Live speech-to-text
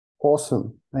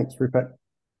Awesome. Thanks, Rupert.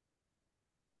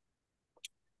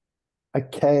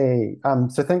 Okay.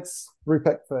 So thanks,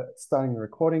 Rupert, for starting the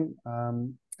recording.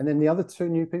 And then the other two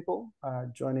new people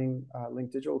joining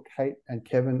Link Digital, Kate and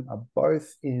Kevin, are both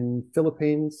in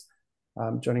Philippines,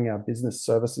 joining our business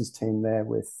services team there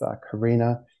with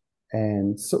Karina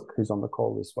and Sook, who's on the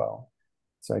call as well.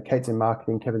 So Kate's in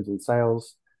marketing, Kevin's in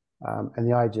sales. And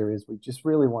the idea is we just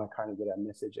really want to kind of get our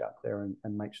message out there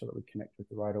and make sure that we connect with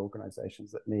the right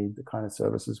organizations that need the kind of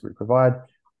services we provide.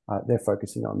 They're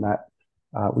focusing on that.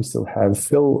 We still have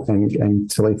Phil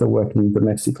and Talitha working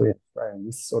domestically in Australia in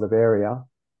this sort of area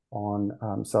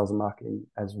on sales and marketing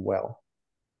as well.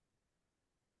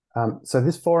 So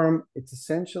this forum, it's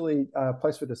essentially a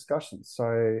place for discussion.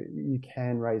 So you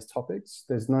can raise topics.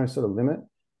 There's no sort of limit.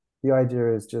 The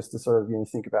idea is just to sort of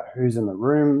think about who's in the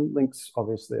room. Link's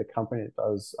obviously a company that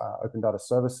does open data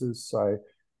services. So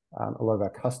a lot of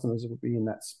our customers will be in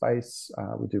that space.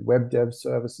 We do web dev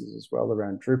services as well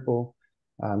around Drupal.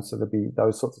 So there'll be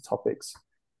those sorts of topics.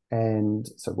 And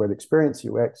so web experience,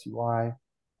 UX, UI,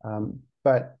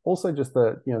 but also just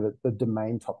the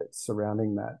domain topics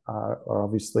surrounding that are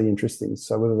obviously interesting.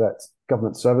 So whether that's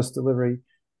government service delivery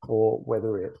or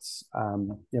whether it's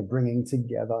bringing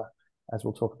together, as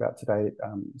we'll talk about today,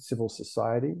 civil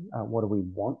society. What do we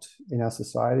want in our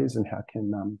societies, and how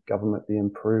can government be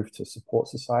improved to support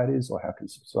societies, or how can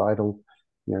societal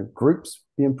groups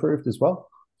be improved as well?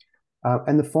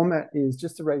 And the format is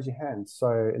just to raise your hand.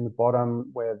 So in the bottom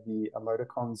where the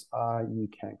emoticons are, you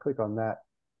can click on that,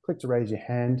 click to raise your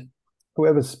hand.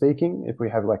 Whoever's speaking, if we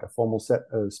have like a formal set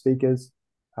of speakers,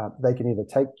 they can either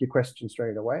take your question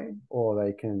straight away, or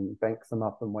they can bank them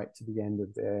up and wait to the end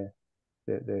of their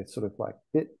sort of like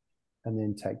bit, and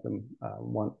then take them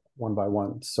one by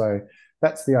one. So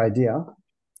that's the idea.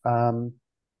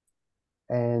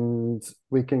 And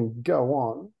we can go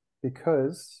on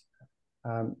because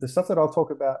the stuff that I'll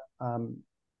talk about,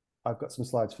 I've got some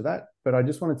slides for that, but I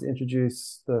just wanted to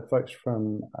introduce the folks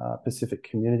from Pacific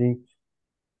Community,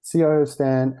 Sio,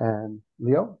 Stan, and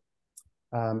Leo.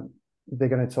 They're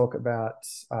going to talk about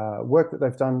work that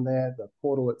they've done there, the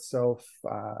portal itself,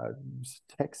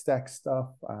 tech stack stuff.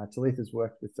 Talitha's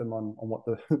worked with them on what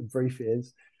the brief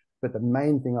is. But the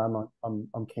main thing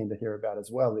I'm keen to hear about as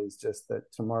well is just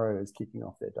that tomorrow is kicking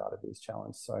off their Data Viz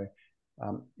Challenge. So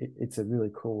it's a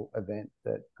really cool event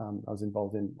that I was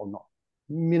involved in, or not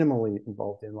minimally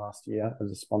involved in last year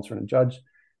as a sponsor and a judge.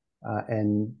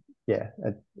 And yeah,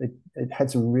 it had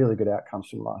some really good outcomes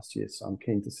from last year. So I'm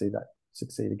keen to see that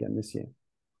succeed again this year.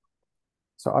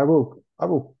 So I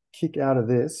will kick out of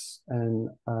this and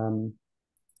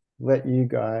let you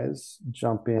guys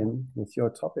jump in with your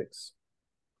topics.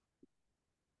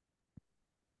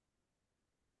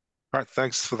 All right,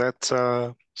 thanks for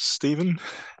that, Stephen.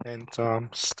 And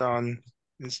Stan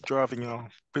is driving our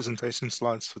presentation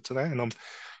slides for today, and I'm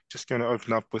just going to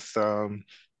open up with an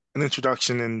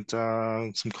introduction and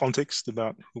some context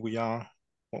about who we are,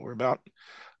 what we're about.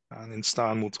 And then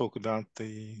Stan will talk about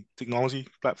the technology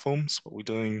platforms, what we're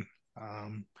doing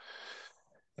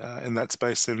in that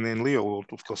space. And then Leo will,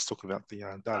 of course, talk about the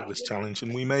Data Viz Challenge.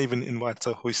 And we may even invite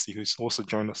Hoisty, who's also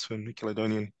joined us from the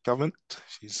Caledonian government.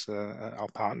 She's our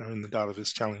partner in the Data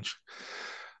Viz Challenge.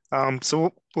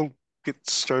 So we'll get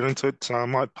straight into it.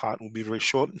 My part will be very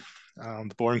short,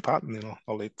 the boring part, and then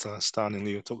I'll let Stan and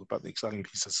Leo talk about the exciting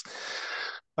pieces.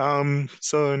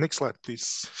 So next slide,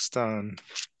 please, Stan.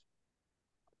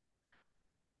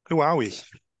 Who are we?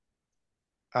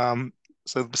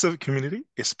 So the Pacific Community,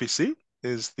 SPC,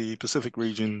 is the Pacific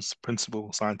region's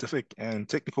principal scientific and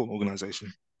technical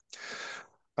organization.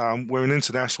 We're an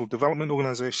international development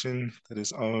organization that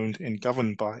is owned and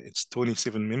governed by its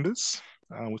 27 members,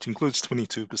 which includes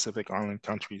 22 Pacific Island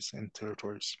countries and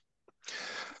territories.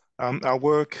 Our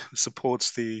work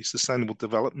supports the sustainable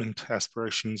development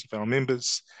aspirations of our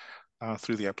members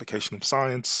through the application of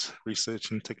science,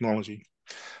 research, and technology.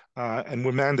 And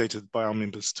we're mandated by our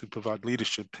members to provide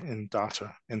leadership in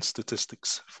data and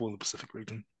statistics for the Pacific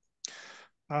region.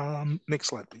 Next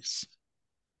slide, please.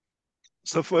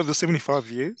 So for over 75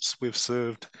 years, we've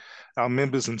served our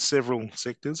members in several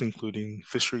sectors, including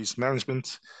fisheries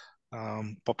management,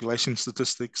 population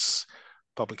statistics,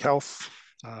 public health,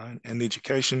 and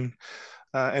education,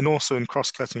 and also in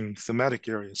cross-cutting thematic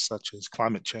areas such as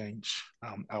climate change,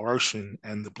 our ocean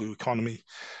and the blue economy,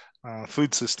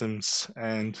 food systems,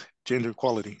 and gender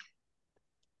equality.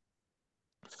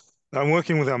 I'm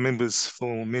working with our members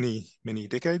for many, many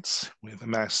decades. We've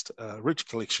amassed a rich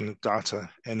collection of data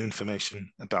and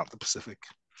information about the Pacific.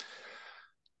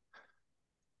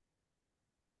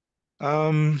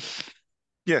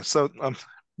 So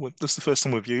this is the first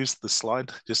time we've used the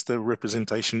slide, just the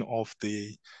representation of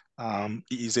the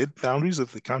EEZ boundaries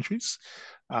of the countries.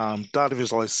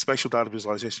 Spatial data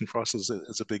visualization for us is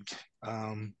a big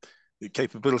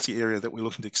capability area that we're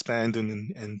looking to expand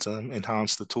and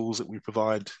enhance the tools that we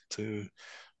provide to,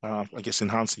 I guess,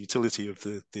 enhance the utility of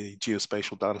the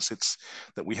geospatial data sets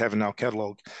that we have in our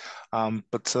catalog.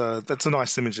 But that's a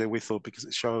nice image there, we thought, because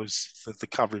it shows the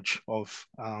coverage of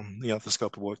the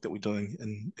scope of work that we're doing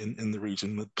in the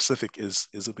region. The Pacific is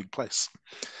a big place.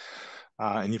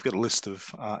 And you've got a list of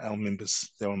our members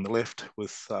there on the left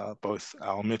with both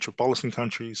our metropolitan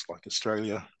countries like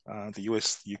Australia, the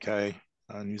US, the UK,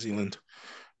 New Zealand,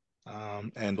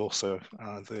 and also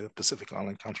the Pacific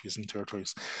Island countries and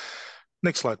territories.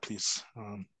 Next slide, please.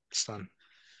 It's done.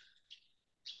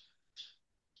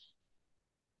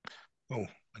 Oh,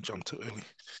 I jumped too early.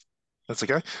 That's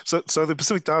okay. So the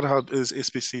Pacific Data Hub is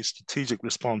SPC's strategic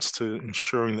response to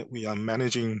ensuring that we are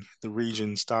managing the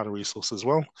region's data resources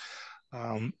well,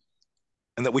 and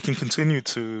that we can continue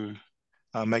to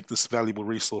make this valuable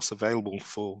resource available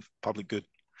for public good.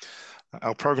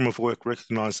 Our program of work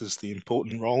recognizes the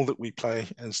important role that we play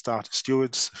as data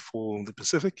stewards for the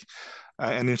Pacific,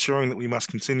 and ensuring that we must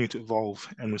continue to evolve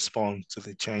and respond to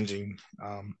the changing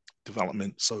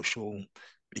development, social,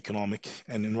 economic,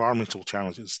 and environmental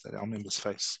challenges that our members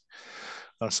face.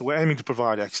 So we're aiming to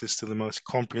provide access to the most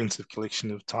comprehensive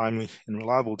collection of timely and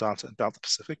reliable data about the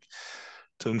Pacific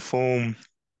to inform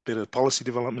better policy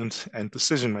development and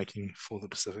decision-making for the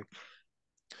Pacific.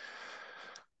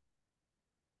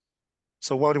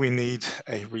 So why do we need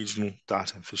a regional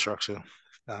data infrastructure?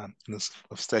 As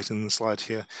I've stated in the slide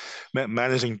here,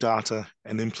 managing data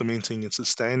and implementing and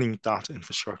sustaining data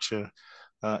infrastructure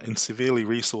in severely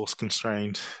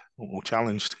resource-constrained or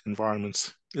challenged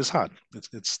environments is hard.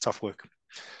 It's tough work.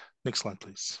 Next slide,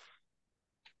 please.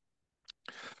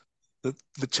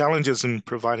 The challenges in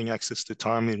providing access to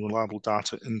timely and reliable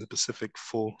data in the Pacific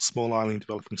for small island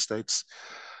developing states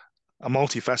are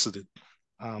multifaceted.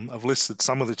 I've listed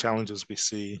some of the challenges we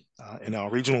see in our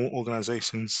regional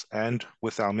organizations and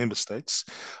with our member states.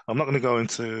 I'm not going to go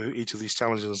into each of these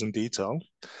challenges in detail,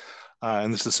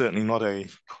 and this is certainly not a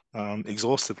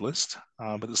exhaustive list,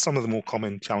 but it's some of the more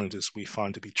common challenges we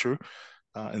find to be true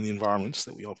in the environments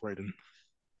that we operate in.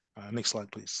 Next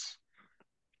slide, please.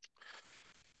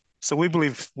 So we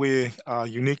believe we are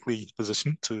uniquely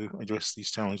positioned to address these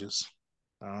challenges.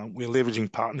 We're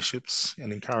leveraging partnerships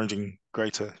and encouraging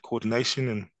greater coordination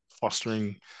and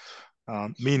fostering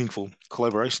meaningful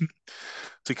collaboration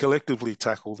to collectively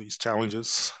tackle these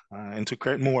challenges and to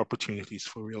create more opportunities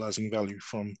for realizing value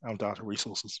from our data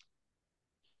resources.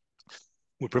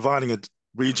 We're providing a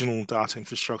regional data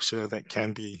infrastructure that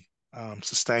can be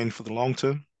sustained for the long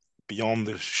term, beyond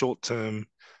the short-term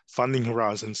funding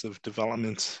horizons of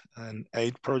development and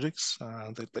aid projects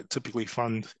that typically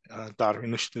fund data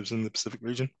initiatives in the Pacific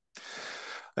region.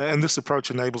 And this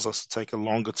approach enables us to take a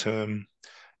longer-term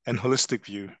and holistic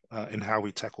view in how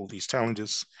we tackle these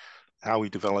challenges, how we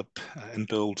develop and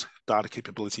build data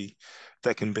capability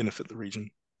that can benefit the region.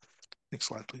 Next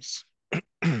slide, please.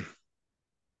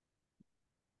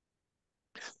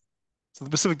 So the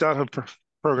Pacific Data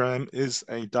Program is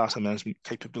a data management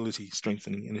capability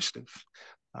strengthening initiative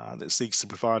that seeks to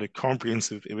provide a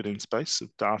comprehensive evidence base of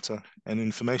data and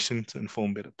information to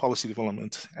inform better policy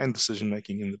development and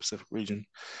decision-making in the Pacific region.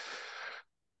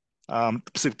 The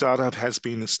Pacific Data Hub has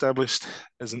been established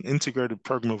as an integrated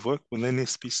program of work within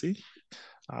SPC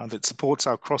that supports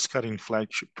our cross-cutting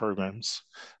flagship programs.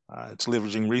 It's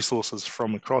leveraging resources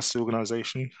from across the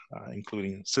organization,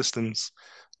 including systems,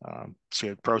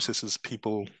 shared processes,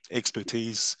 people,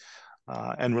 expertise,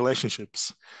 and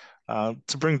relationships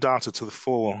to bring data to the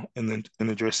fore in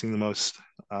addressing the most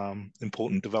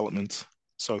important development,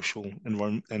 social,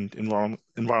 and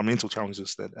environmental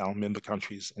challenges that our member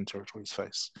countries and territories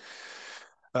face.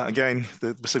 Again,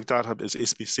 the Pacific Data Hub is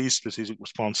SPC's strategic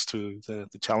response to the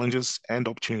challenges and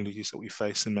opportunities that we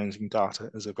face in managing data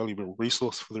as a valuable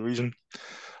resource for the region.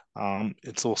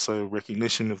 It's also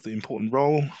recognition of the important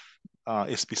role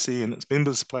SPC and its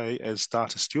members play as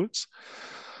data stewards.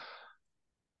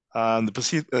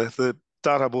 The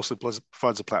Data Hub also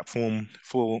provides a platform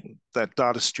for that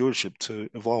data stewardship to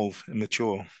evolve and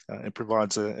mature. It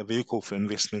provides a vehicle for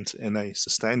investment in a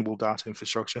sustainable data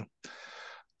infrastructure,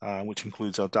 which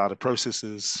includes our data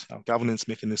processes, our governance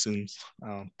mechanisms,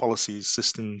 policies,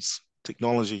 systems,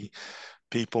 technology,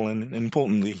 people, and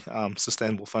importantly,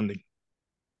 sustainable funding.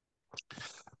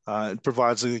 It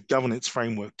provides a governance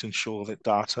framework to ensure that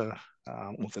data,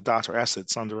 or the data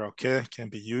assets under our care can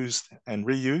be used and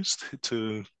reused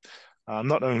to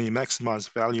not only maximize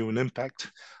value and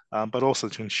impact, but also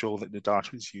to ensure that the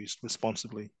data is used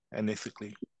responsibly and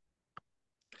ethically.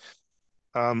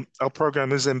 Our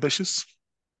program is ambitious,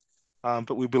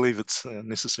 but we believe it's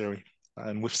necessary.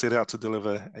 And we've set out to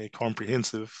deliver a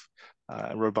comprehensive,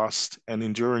 robust, and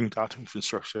enduring data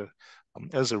infrastructure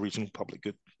as a regional public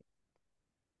good.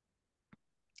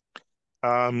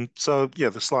 So yeah,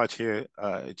 the slide here,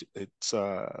 it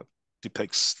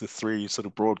depicts the three sort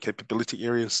of broad capability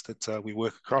areas that we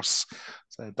work across.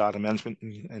 So data management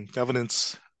and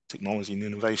governance, technology and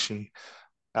innovation,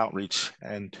 outreach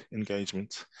and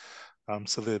engagement.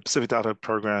 So the Pacific Data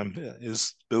Program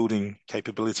is building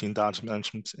capability in data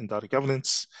management and data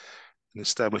governance, and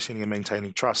establishing and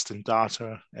maintaining trust in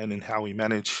data and in how we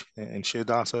manage and share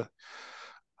data.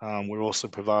 We're also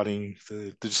providing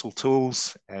the digital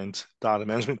tools and data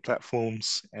management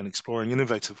platforms and exploring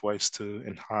innovative ways to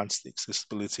enhance the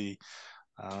accessibility,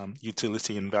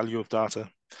 utility, and value of data.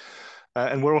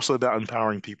 And we're also about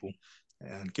empowering people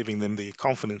and giving them the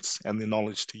confidence and the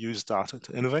knowledge to use data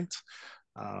to innovate,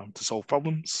 to solve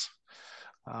problems,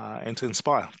 and to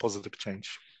inspire positive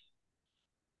change.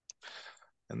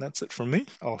 And that's it from me.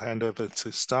 I'll hand over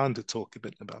to Stan to talk a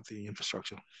bit about the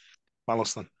infrastructure.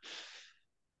 Malostan.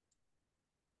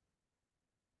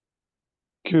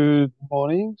 Good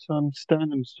morning. So I'm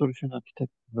Stan, I'm solution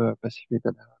architect of Pacific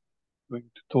Data. I'm going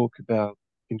to talk about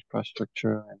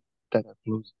infrastructure and data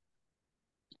flows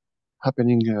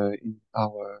happening in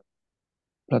our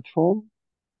platform.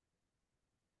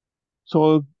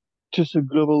 So just a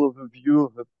global overview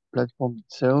of the platform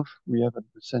itself. We have at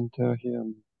the center here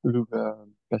Louver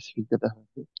Pacific Data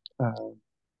Hub,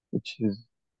 which is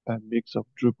a mix of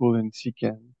Drupal and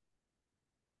CCAN,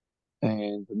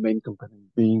 and the main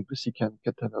component being the CCAN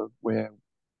catalog, where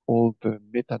all the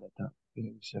metadata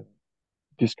is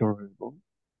discoverable.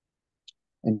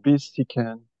 And this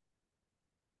CCAN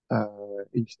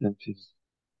instance is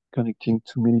connecting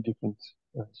to many different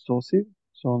sources.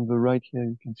 So on the right here,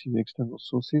 you can see the external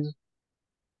sources.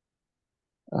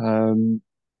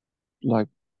 Like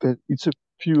it's a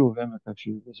few of them,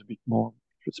 actually there's a bit more.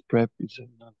 PrEP is an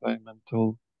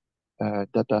environmental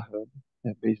data hub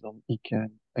based on ECAN.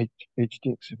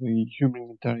 HDX, the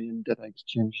Humanitarian Data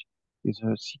Exchange, is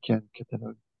a CCAN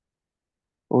catalog.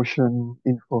 Ocean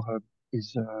Info Hub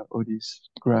is ODIS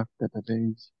graph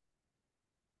database.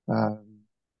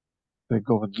 The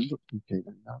government of UK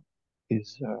now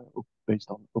is based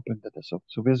on open data source.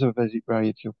 So there's a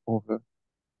variety of other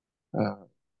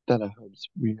data hubs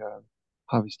we are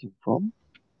harvesting from.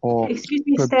 Excuse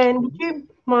me, Stan, would you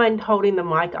mind holding the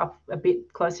mic up a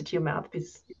bit closer to your mouth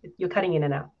because you're cutting in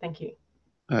and out? Thank you.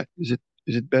 Is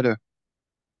it better?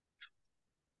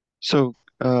 So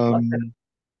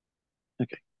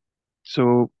okay.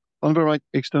 So on the right,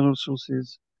 external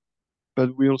sources,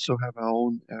 but we also have our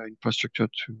own infrastructure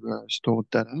to store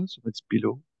data. So that's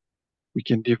below. We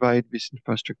can divide this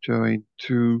infrastructure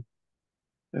into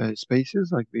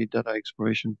spaces like the data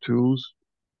exploration tools,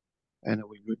 and I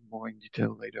will go more in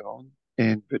detail later on,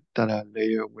 and the data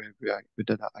layer where the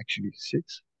data actually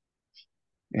sits.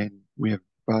 And we have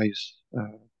various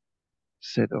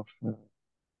set of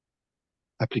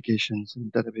applications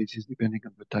and databases depending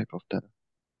on the type of data.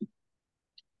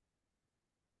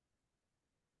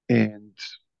 And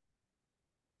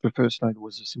the first slide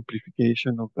was a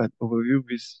simplification of that overview.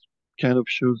 This kind of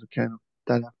shows the kind of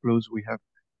data flows we have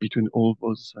between all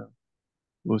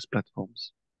those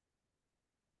platforms.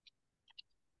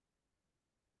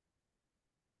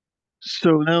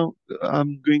 So now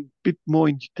I'm going a bit more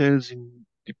in details in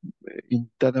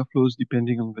data flows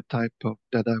depending on the type of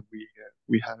data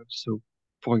we have. So,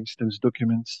 for instance,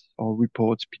 documents or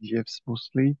reports, PDFs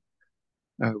mostly.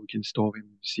 We can store them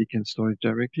in CCAN storage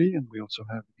directly, and we also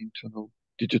have an internal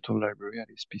digital library at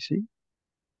SPC,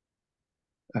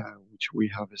 which we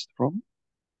harvest from.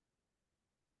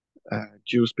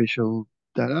 Geospatial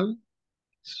data.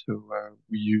 So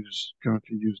we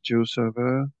currently use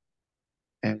GeoServer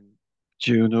and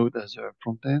GeoNode as a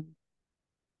front end.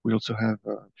 We also have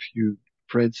a few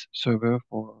threads server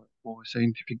for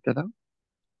scientific data.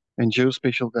 And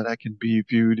geospatial data can be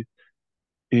viewed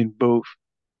in both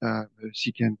the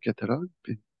CCAN catalog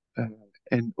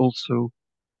and also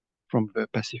from the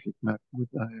Pacific map, which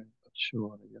I am not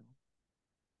sure later,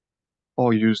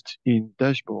 or used in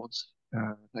dashboards,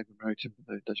 like the maritime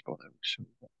dashboard. I will show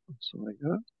that also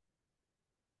later.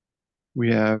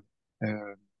 We have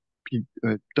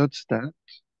 .stat,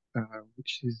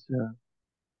 which is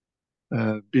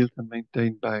built and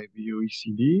maintained by the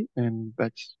OECD, and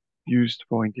that's used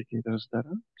for indicators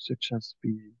data, such as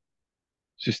the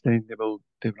Sustainable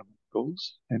Development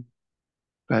Goals, and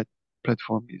that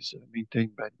platform is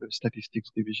maintained by the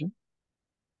Statistics Division.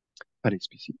 at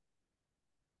SPC.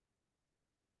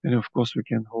 And of course, we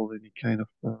can hold any kind of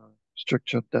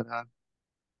structured data,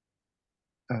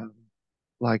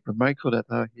 like the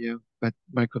microdata here, but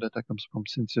microdata comes from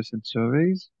census and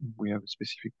surveys. We have a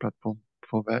specific platform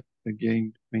for that,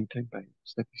 again, maintained by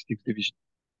Statistics Division.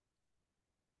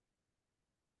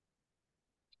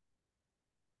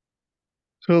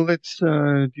 So let's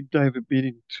deep dive a bit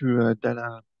into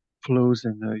data flows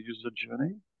and user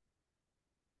journey.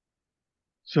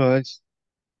 So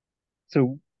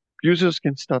users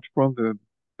can start from the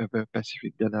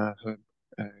Pacific Data Hub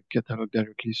catalog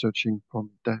directly searching for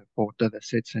data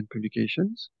sets and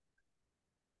publications.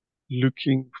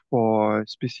 Looking for a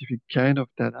specific kind of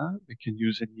data, we can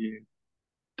use any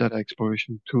data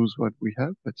exploration tools what we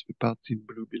have. That's the part in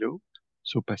blue below.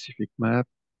 So Pacific Map,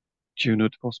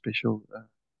 GeoNote for special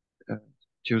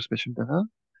geospatial data,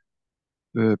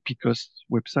 the PCOS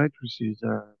website, which is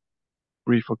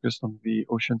really focused on the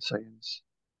ocean science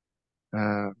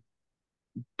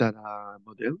data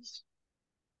models,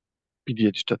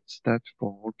 PDH.stat for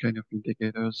all kind of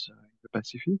indicators in the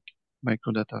Pacific,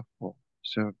 microdata for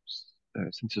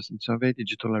census and survey,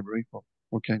 digital library for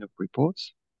all kind of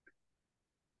reports.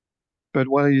 But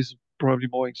what is probably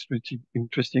more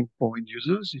interesting for end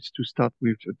users is to start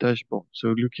with a dashboard. So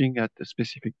looking at a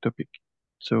specific topic.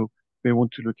 So they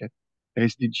want to look at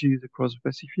SDGs across the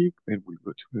Pacific, then we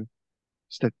go to the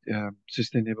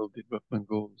Sustainable Development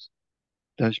Goals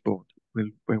dashboard.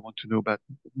 We want to know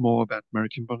more about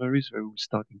maritime boundaries. We will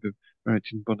start in the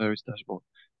maritime boundaries dashboard,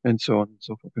 and so on and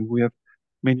so forth. And we have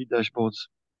many dashboards,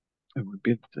 and we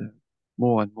build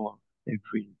more and more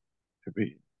every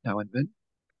now and then.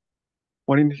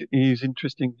 What is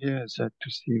interesting here is that to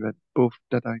see that both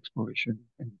data exploration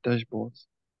and dashboards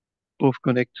both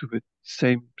connect to the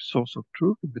same source of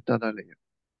truth in the data layer.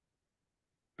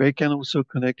 They can also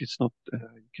connect, it's not,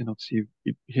 you cannot see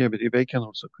it here, but they can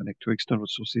also connect to external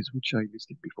sources, which I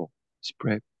listed before,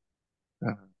 SPREP,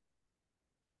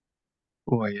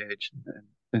 OIH,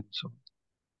 and so on.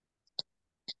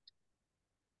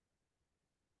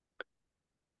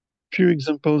 Few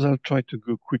examples, I'll try to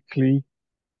go quickly.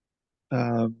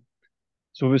 So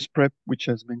the SPREP, which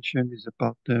as mentioned, is a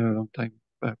partner, long-time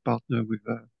partner with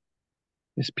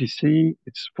SPC.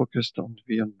 It's focused on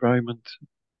the environment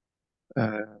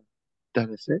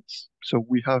data sets. So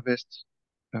we harvest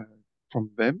from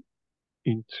them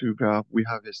we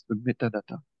harvest the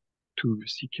metadata to the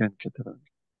CCAN catalog.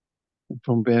 And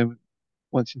from there,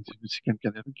 once into the CCAN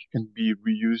catalog, it can be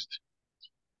reused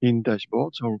in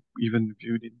dashboards or even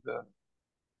viewed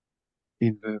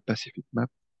in the Pacific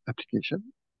Map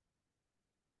application.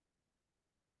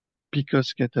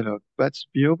 PCOS catalog, that's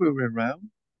the other way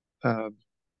around.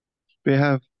 They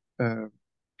have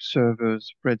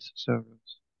servers, Fred's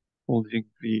servers, holding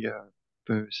the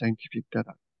scientific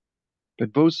data.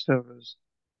 But those servers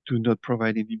do not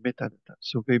provide any metadata.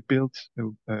 So they built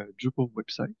a Drupal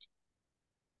website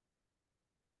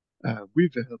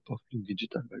with the help of Link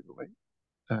Digital, by the way.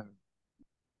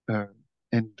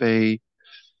 And the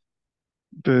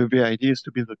idea is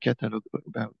to build a catalog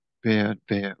about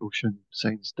their ocean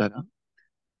science data.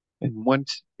 And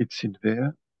once it's in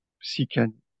there,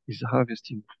 CCAN is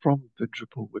harvesting from the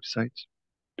Drupal website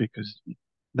because it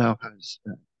now has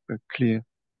a clear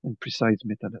and precise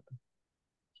metadata,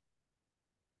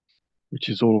 which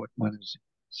is all what matters in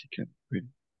CCAN, really.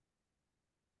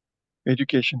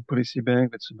 Education Policy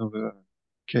Bank, that's another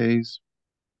case.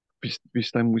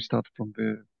 This time we start from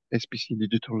the SPC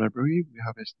Digital Library. We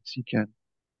harvest CCAN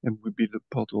and we build a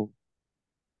portal.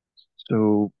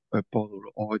 So a portal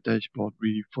or a dashboard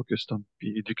really focused on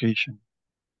the education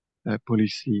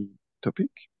policy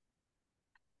topic.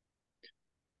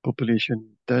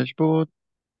 Population dashboard.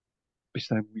 This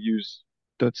time we use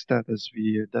 .stat as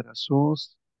the data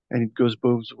source, and it goes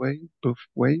both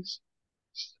ways.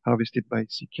 It's harvested by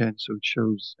CCAN, so it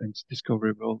shows and it's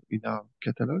discoverable in our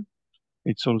catalog.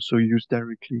 It's also used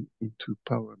directly into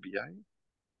Power BI.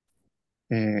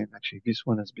 And actually, this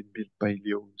one has been built by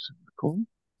Leo McCall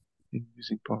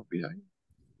using Power BI.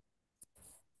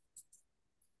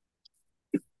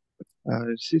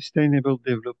 Sustainable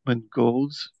development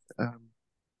goals.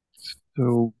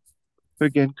 So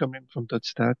again, coming from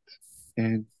 .stat,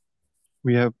 and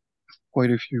we have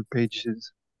quite a few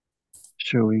pages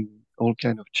showing all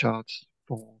kind of charts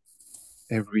for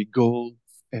every goal,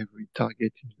 every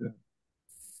target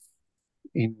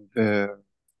in the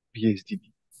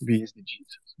VSDGs.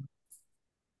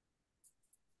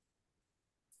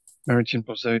 Maritime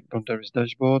boundaries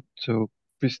dashboard. So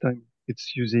this time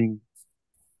it's using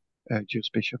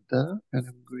geospatial data, and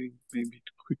I'm going maybe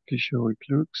to quickly show it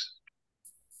looks.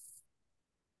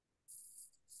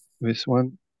 This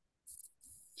one,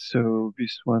 So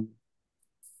this one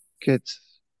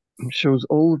shows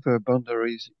all the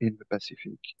boundaries in the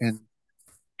Pacific and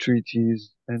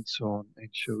treaties and so on, and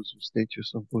shows the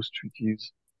status of those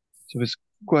treaties. So there's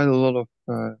quite a lot of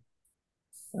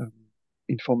um,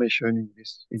 information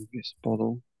in this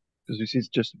portal, because this is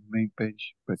just a main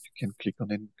page, but you can click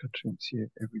on any country and see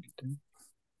every detail.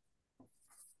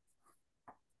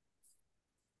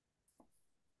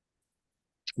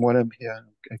 While I'm here,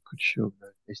 I could show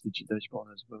the SDG dashboard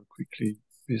as well quickly.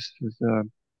 This is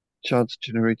charts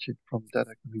generated from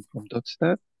data coming from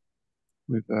 .stat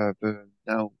with the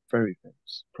now very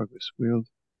famous progress wheel,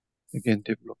 again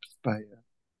developed by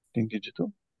Think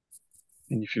Digital.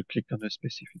 And if you click on a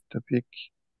specific topic,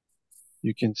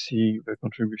 you can see the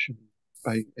contribution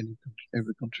by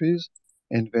every countries,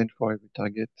 and then for every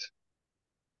target,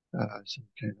 some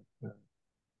kind of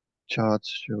charts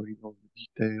showing all the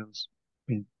details.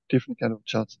 I mean, different kind of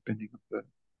charts depending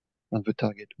on the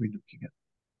target we're looking at.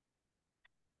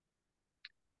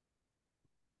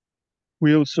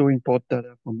 We also import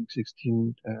data from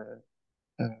existing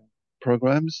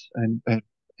programs and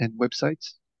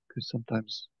websites, because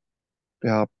sometimes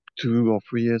there are 2 or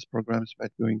 3 years programs that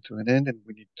are going to an end, and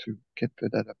we need to get the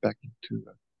data back into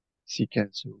CCAN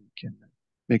so we can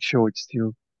make sure it's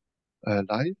still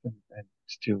live and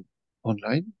still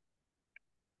online.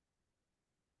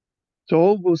 So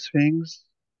all those things,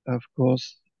 of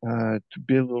course, to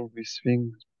build all these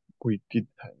things, we did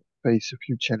face a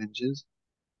few challenges.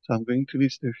 So I'm going to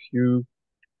list a few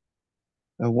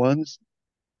ones.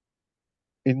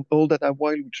 In all data,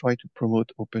 while we try to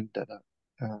promote open data,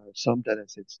 some data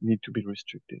sets need to be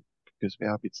restricted because they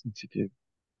are a bit sensitive.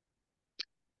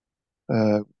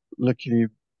 Luckily,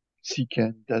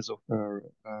 CCAN does offer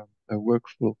a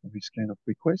workflow for this kind of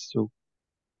request, so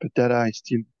the data is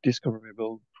still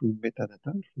discoverable through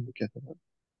metadata, through the catalog,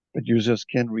 but users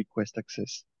can request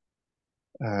access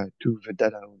to the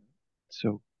data owner.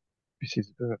 So this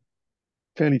is a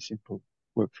fairly simple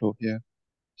workflow here.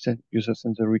 User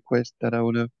sends a request, data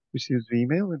owner receives the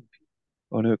email, and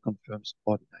owner confirms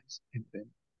or denies, and then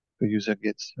the user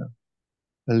gets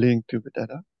a link to the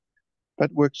data.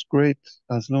 That works great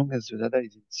as long as the data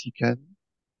is in CCAN,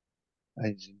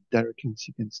 is directly in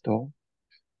CCAN store.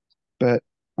 But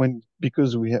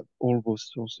because we have all those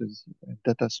sources,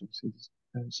 data sources,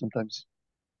 sometimes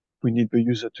we need the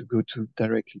user to go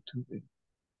directly to the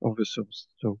other source.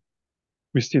 So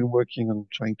we're still working on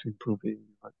trying to improve the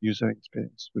user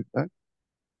experience with that.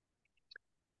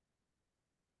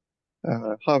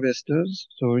 Harvesters.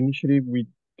 So initially we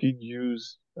did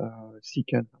use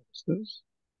CCAN harvesters,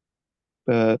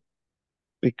 but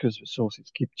because the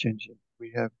sources keep changing,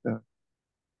 we have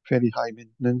fairly high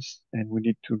maintenance and we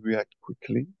need to react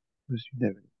quickly because you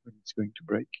never know when it's going to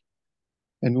break.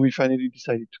 And we finally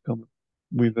decided to come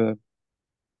with a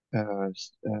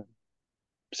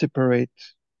separate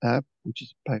app, which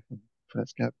is Python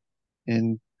Flask app.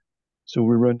 And so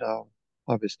we run our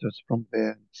harvesters from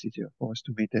there, and it's easier for us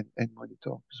to maintain and monitor.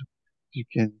 So you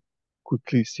can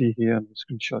quickly see here on the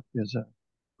screenshot, there's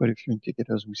quite a few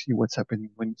indicators. We see what's happening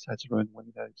when it has run, when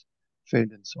it has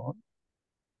failed, and so on.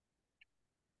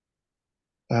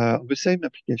 On the same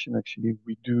application, actually,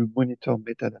 we do monitor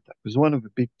metadata, because one of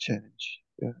the big challenge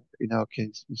in our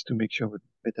case is to make sure that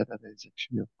metadata is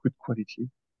actually of good quality,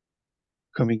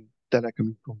 data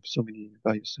coming from so many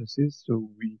various sources. So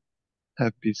we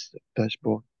have this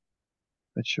dashboard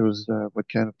that shows what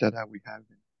kind of data we have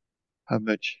and how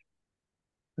much,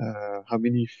 how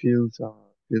many fields are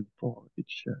filled for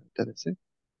each data set.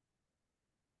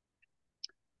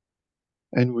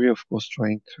 And we're, of course,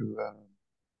 trying to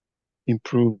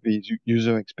improve the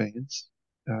user experience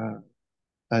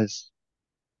as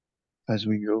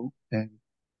we go, and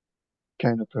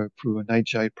kind of through an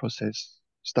agile process,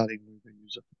 starting with the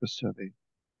user focus survey,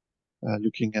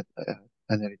 looking at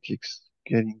analytics,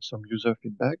 getting some user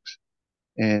feedbacks,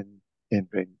 and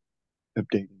then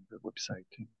updating the website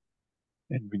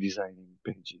and redesigning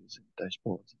pages and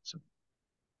dashboards and so on.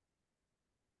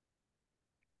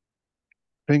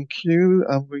 Thank you.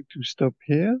 I'm going to stop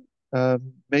here.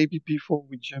 Maybe before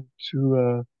we jump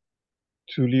to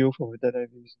Leo for the data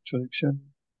viz introduction,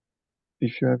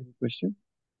 if you have any questions.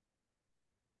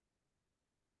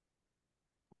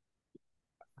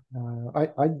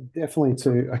 I definitely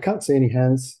too. I can't see any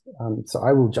hands, so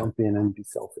I will jump in and be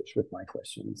selfish with my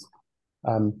questions.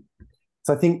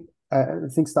 So I think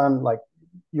Stan, like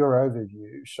your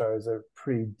overview shows a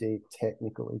pretty deep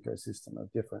technical ecosystem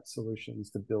of different solutions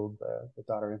to build the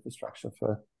data infrastructure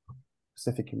for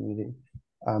Pacific community.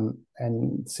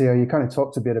 And Sioeli, you kind of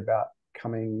talked a bit about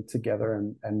coming together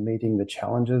and meeting the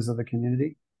challenges of the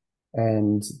community.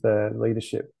 and the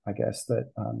leadership, I guess,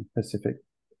 that the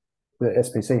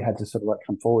SPC had to sort of like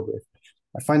come forward with.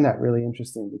 I find that really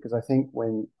interesting because I think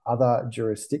when other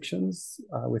jurisdictions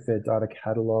with their data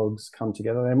catalogs come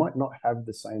together, they might not have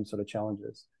the same sort of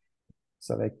challenges.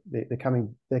 So they're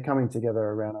coming together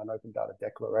around an open data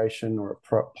declaration or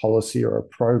a policy or a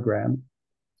program,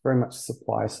 very much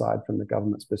supply side from the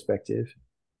government's perspective.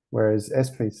 Whereas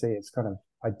SPC has kind of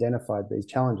identified these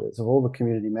challenges of all the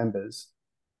community members.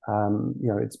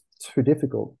 It's too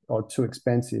difficult or too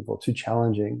expensive or too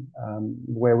challenging.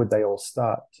 Where would they all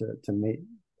start to meet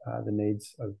the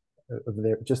needs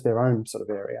of their own sort of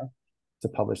area to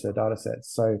publish their data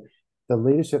sets? So the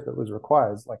leadership that was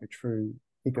required is like a true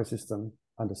ecosystem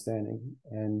understanding.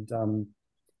 And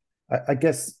I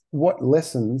guess what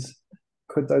lessons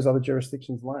could those other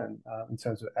jurisdictions learn in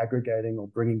terms of aggregating or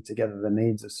bringing together the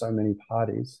needs of so many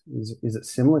parties? Is it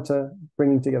similar to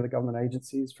bringing together government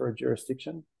agencies for a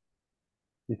jurisdiction,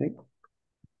 you think?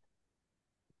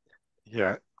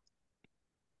 Yeah,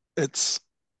 it's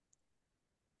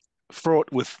fraught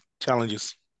with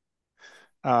challenges.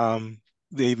 Even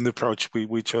the approach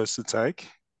we chose to take,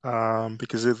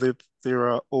 because there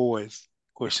are always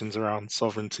questions around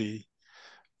sovereignty.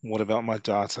 What about my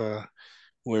data?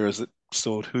 Where is it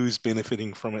stored? Who's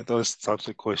benefiting from it? Those types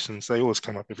of questions, they always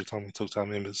come up every time we talk to our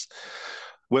members.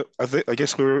 Well, I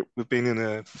guess we've been in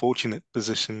a fortunate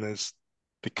position as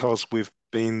because we've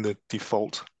been the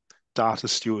default data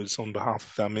stewards on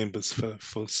behalf of our members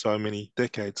for so many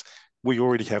decades. We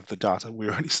already have the data. We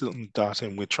already sit on the data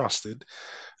and we're trusted.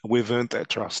 We've earned that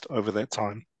trust over that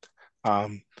time.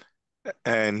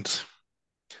 And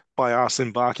by us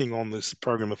embarking on this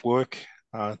program of work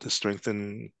to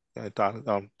strengthen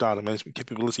data management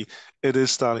capability, it is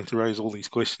starting to raise all these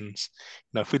questions.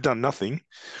 If we'd done nothing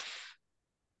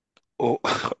or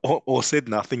or said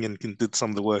nothing and did some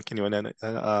of the work anyway,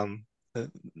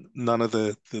 none of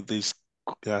these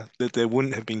there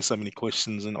wouldn't have been so many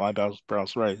questions and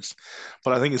eyebrows raised.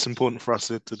 But I think it's important for us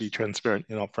to be transparent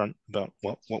and upfront about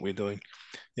what we're doing.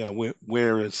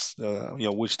 Where is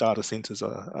which data centers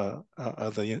are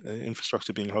the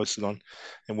infrastructure being hosted on,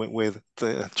 and where the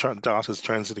data is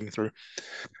transiting through.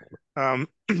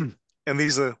 And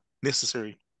these are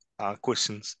necessary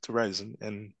questions to raise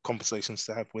and conversations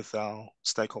to have with our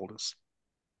stakeholders,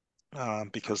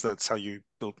 because that's how you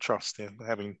build trust.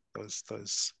 Having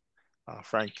those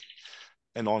frank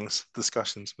and honest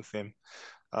discussions with them,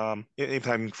 even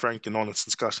having frank and honest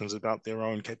discussions about their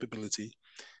own capability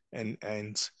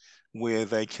and where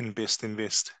they can best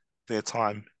invest their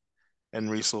time and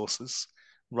resources,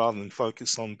 rather than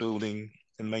focus on building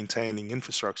and maintaining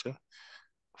infrastructure.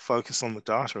 Focus on the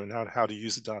data and how to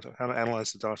use the data, how to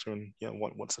analyze the data, and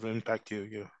what sort of impact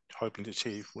you're hoping to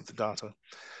achieve with the data.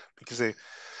 Because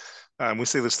we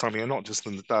see this time, not just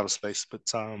in the data space, but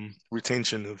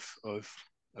retention of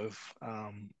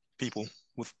people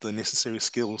with the necessary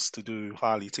skills to do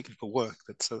highly technical work.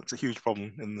 It's a huge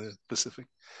problem in the Pacific.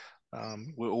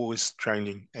 We're always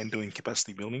training and doing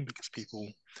capacity building because people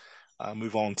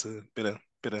move on to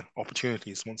better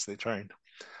opportunities once they're trained.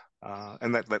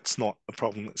 And that's not a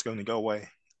problem that's going to go away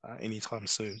anytime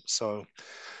soon. So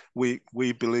we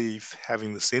believe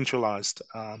having the centralized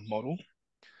model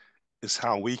is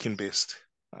how we can best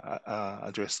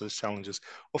address those challenges.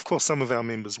 Of course, some of our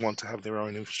members want to have their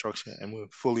own infrastructure, and we're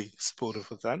fully supportive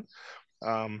of that.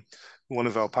 One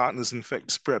of our partners, in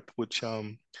fact, SPREP, which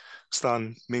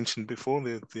Stan mentioned before,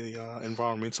 the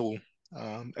environmental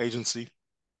agency,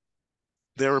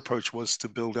 their approach was to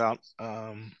build out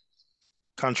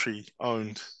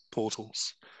country-owned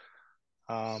portals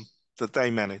that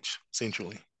they manage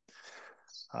centrally.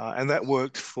 And that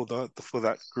worked for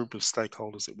that group of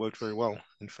stakeholders. It worked very well,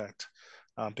 in fact,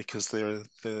 because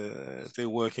they're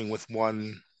working with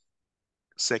one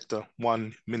sector,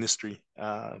 one ministry,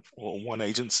 or one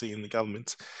agency in the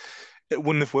government. It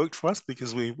wouldn't have worked for us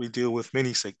because we deal with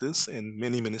many sectors and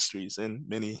many ministries and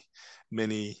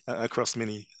many across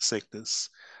many sectors.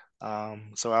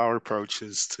 So our approach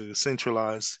is to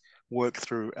centralize, work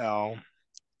through our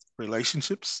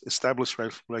relationships, establish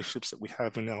relationships that we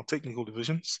have in our technical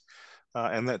divisions,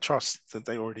 and that trust that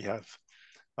they already have,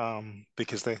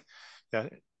 because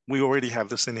we already have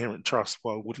this inherent trust.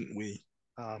 Why wouldn't we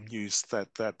use that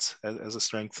as a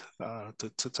strength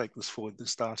to take this forward,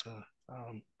 these data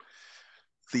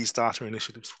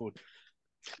initiatives forward?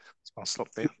 So I'll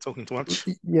stop there. Talking too much.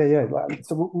 Yeah.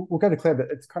 So we'll go to Claire,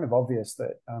 but it's kind of obvious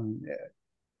that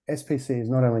SPC is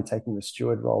not only taking the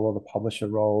steward role or the publisher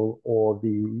role or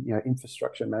the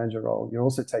infrastructure manager role. You're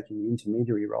also taking the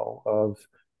intermediary role of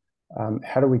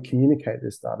how do we communicate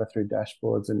this data through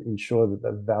dashboards and ensure that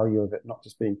the value of it not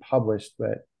just being published,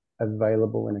 but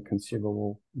available in a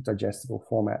consumable, digestible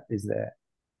format is there.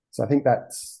 So I think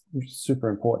that's super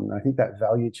important. I think that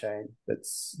value chain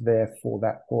that's there for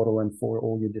that portal and for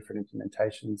all your different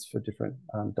implementations for different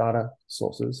data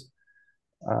sources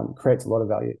creates a lot of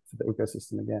value for the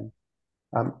ecosystem again.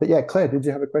 But yeah, Claire, did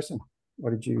you have a question? Or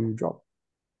did you drop?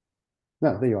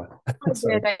 No, there you are.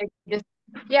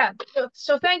 Yeah.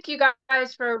 So thank you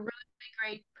guys for a really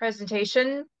great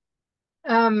presentation.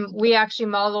 We actually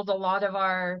modeled a lot of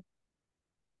our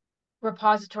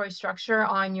repository structure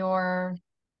on your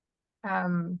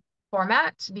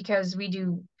format because we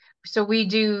do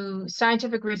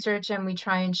scientific research and we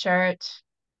try and share it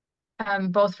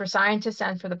both for scientists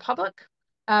and for the public.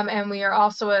 And we are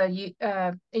also a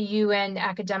UN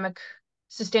academic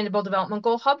sustainable development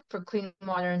goal hub for clean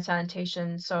water and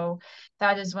sanitation. So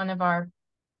that is one of our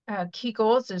key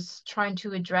goals, is trying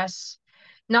to address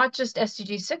not just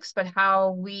SDG 6, but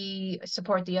how we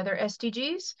support the other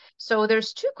SDGs. So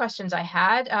there's two questions I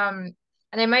had.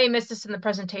 And I might have missed this in the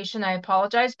presentation, I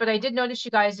apologize, but I did notice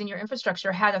you guys in your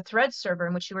infrastructure had a thread server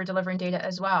in which you were delivering data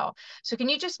as well. So can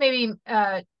you just maybe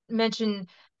mention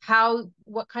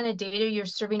what kind of data you're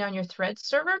serving on your thread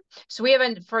server? So we have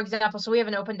for example, we have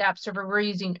an OpenDAP server, we're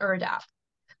using ERDAP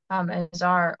as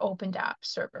our OpenDAP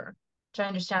server. Which I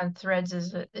understand threads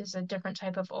is a different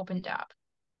type of OpenDAP.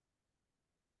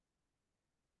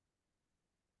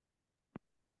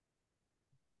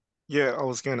 Yeah, I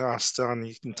was going to ask Stan,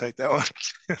 you can take that one.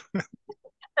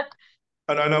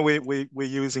 And I know we're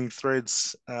using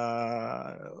threads.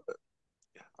 I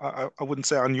wouldn't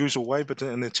say unusual way, but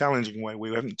in a challenging way.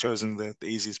 We haven't chosen the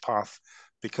easiest path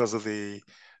because of the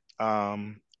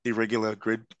irregular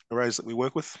grid arrays that we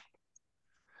work with.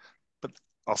 But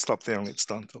I'll stop there and let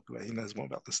Stan talk about it. He knows more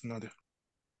about this than I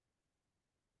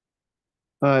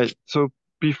do. So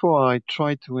before I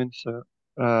try to answer,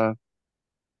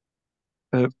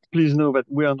 please know that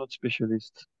we are not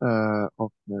specialists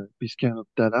of this kind of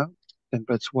data, and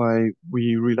that's why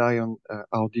we rely on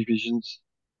our divisions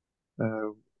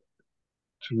to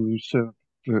serve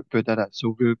the data.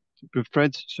 So the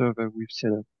threads server we've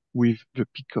set up with the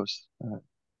PICOS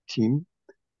team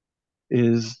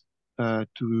is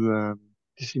to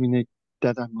disseminate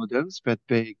data models that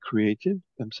they created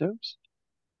themselves.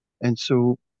 And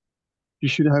so you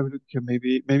should have a look,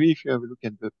 maybe if you have a look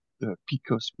at the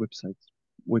PICOS website,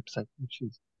 which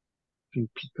is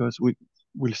PICOS,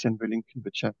 we'll send the link in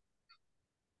the chat.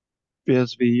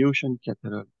 There's the Ocean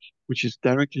catalog, which is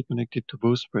directly connected to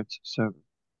both threads servers.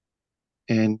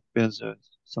 And there's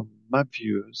some map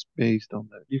viewers based on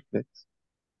the leaflets.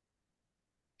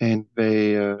 And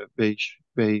the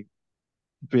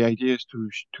idea is to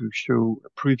show a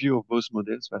preview of those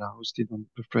models that are hosted on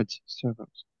the threads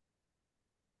servers.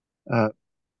 Now,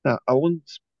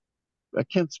 I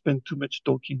can't spend too much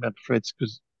talking about threads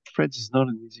because threads is not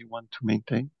an easy one to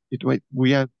maintain.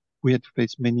 We had to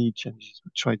face many challenges.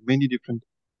 We tried many different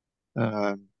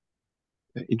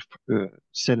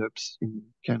setups in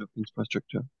kind of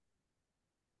infrastructure.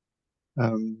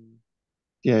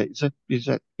 Yeah, is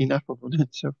that enough of an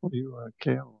answer for you,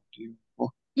 Claire? Or do you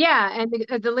more? Yeah, and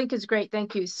the link is great.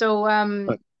 Thank you. So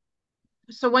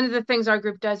so one of the things our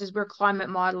group does is we're climate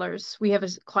modelers. We have a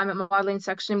climate modeling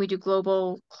section. We do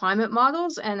global climate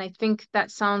models. And I think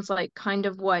that sounds like kind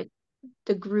of what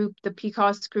the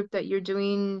PCOS group that you're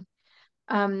doing,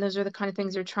 those are the kind of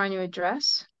things you're trying to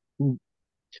address. Mm.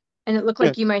 And it looked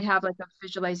like you might have like a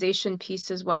visualization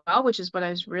piece as well, which is what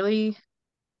I was really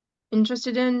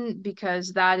interested in,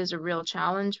 because that is a real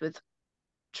challenge with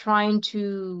trying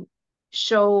to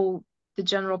show the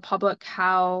general public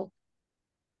how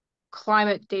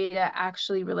climate data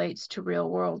actually relates to real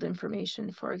world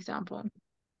information, for example.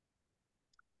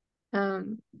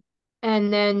 And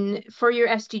then for your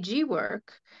SDG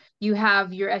work, you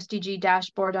have your SDG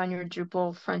dashboard on your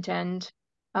Drupal front end.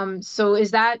 So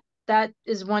is that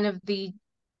is one of the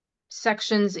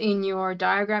sections in your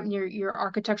diagram, your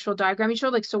architectural diagram you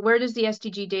showed? Like, so where does the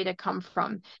SDG data come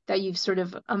from that you've sort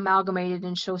of amalgamated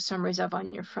and show summaries of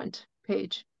on your front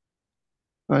page?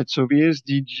 Right, so the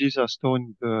SDGs are stored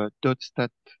in the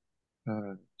 .stat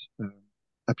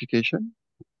application.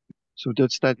 So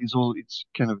 .stat is it's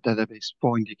kind of database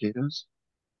for indicators.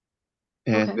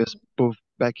 And there's both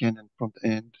backend and front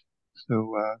end.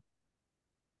 So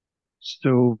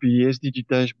the SDG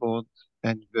dashboard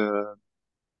and the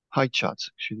high charts,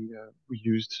 actually, we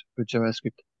used the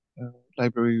JavaScript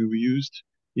library we used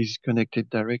is connected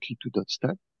directly to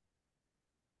 .stat.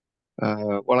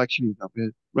 Well, actually, no,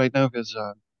 right now there's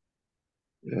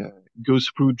goes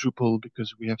through Drupal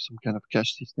because we have some kind of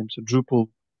cache system. So Drupal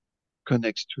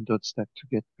connects to .stat to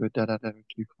get the data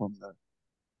directly from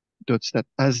 .stat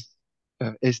as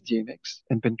SDNX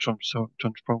and then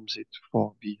transforms it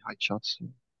for the high charts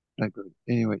library.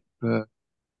 Anyway,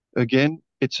 again,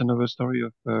 it's another story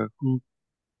of who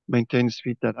maintains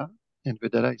the data, and the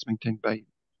data is maintained by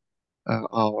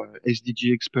our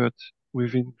SDG expert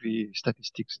within the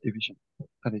statistics division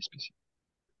at SPC.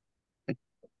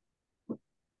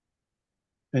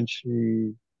 And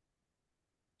she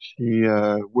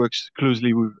works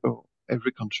closely with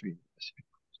every country.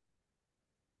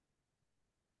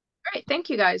 Great, thank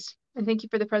you guys, and thank you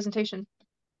for the presentation.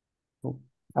 Cool.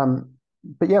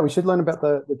 But yeah, we should learn about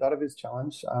the DataVis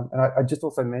challenge. And I just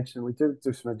also mentioned we do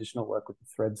some additional work with the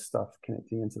Threads stuff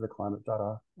connecting into the climate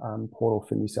data portal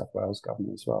for New South Wales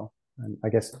government as well. And I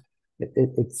guess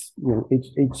it's, you know,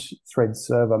 each Thread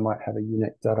server might have a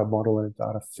unique data model and a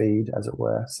data feed, as it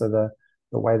were. So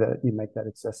the way that you make that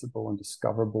accessible and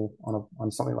discoverable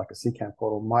on something like a CCAN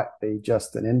portal might be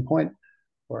just an endpoint,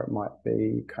 or it might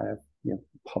be kind of, you know,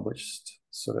 published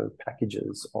sort of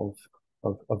packages of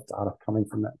data coming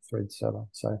from that Thread server.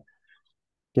 So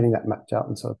getting that mapped out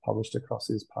and sort of published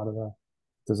across is part of the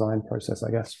design process,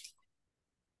 I guess.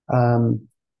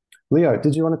 Leo,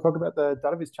 did you want to talk about the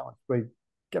DataVis challenge? We're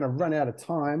going to run out of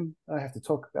time. I have to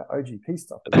talk about OGP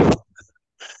stuff as well.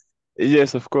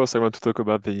 Yes, of course, I want to talk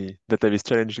about the DataVis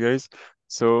challenge, guys.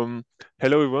 So,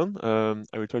 hello everyone.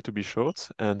 I will try to be short,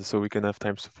 and so we can have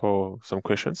time for some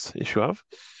questions if you have.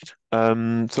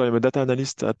 So I'm a data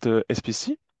analyst at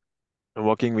SPC. I'm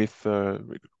working with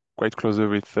quite close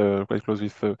with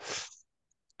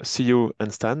CEO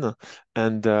and Stan,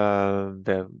 and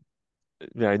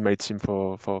they're in my team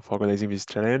for organizing this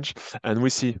challenge. And we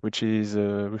see, which is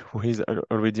who is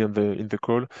already in the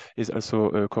call, is also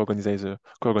a co-organizer,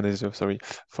 sorry,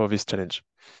 for this challenge.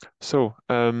 So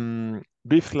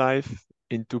brief life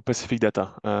into Pacific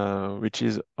data, which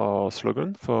is our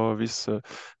slogan for this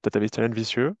DataVis challenge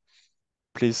this year.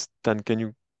 Please, Stan, can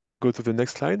you go to the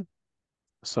next slide?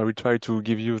 So I will try to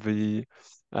give you the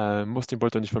most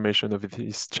important information of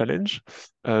this challenge.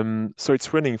 So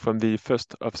it's running from the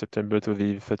 1st of September to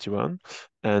the 31st,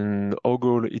 and our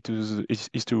goal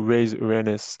is to raise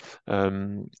awareness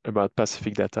about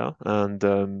Pacific data, and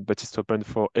but it's open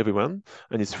for everyone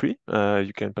and it's free.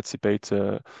 You can participate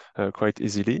quite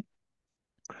easily.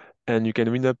 And you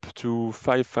can win up to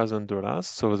 $5,000.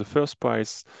 So the first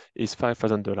prize is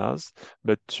 $5,000,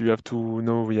 but you have to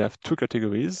know we have two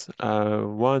categories.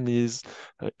 One is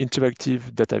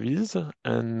interactive dataviz,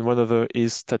 and one other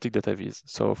is static dataviz.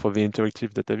 So for the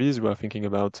interactive dataviz, we are thinking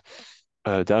about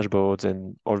dashboards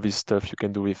and all this stuff you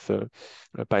can do with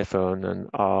Python and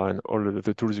R and all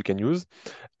the tools you can use.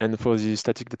 And for the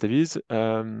static database,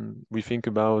 we think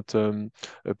about a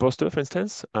poster, for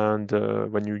instance, and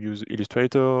when you use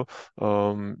Illustrator,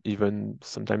 even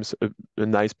sometimes a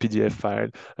nice PDF file,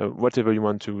 whatever you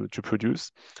want to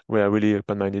produce, we are really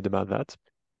open-minded about that.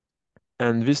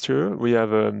 And this year we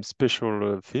have a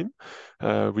special theme,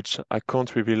 which I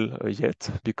can't reveal yet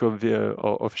because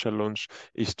our official launch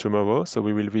is tomorrow. So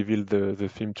we will reveal the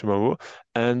theme tomorrow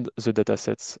and the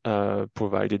datasets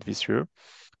provided this year.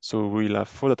 So we'll have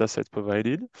 4 datasets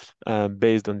provided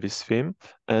based on this theme,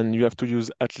 and you have to use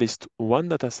at least one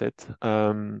dataset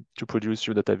to produce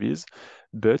your database,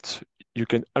 but you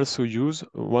can also use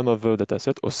one other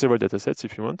dataset or several datasets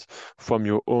if you want from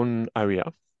your own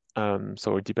area.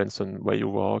 So it depends on where you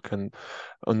work and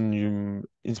on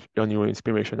your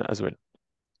inspiration as well.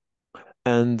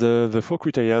 And the 4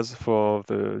 criteria for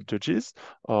the judges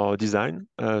are design,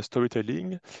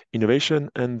 storytelling, innovation,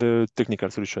 and the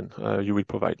technical solution you will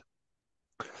provide.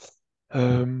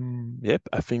 Yep,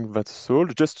 I think that's all.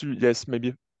 Just to, yes, maybe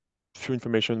a few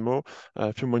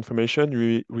more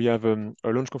information. We have a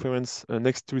launch conference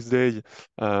next Tuesday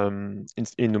in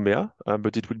Nouméa,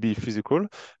 but it will be physical.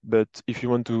 But if you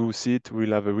want to see it,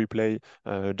 we'll have a replay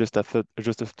just after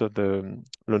the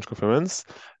launch conference.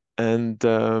 And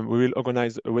we will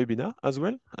organize a webinar as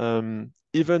well.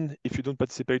 Even if you don't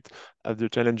participate at the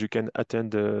challenge, you can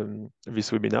attend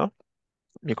this webinar,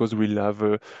 because we'll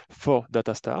have 4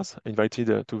 data stars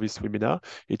invited to this webinar.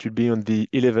 It will be on the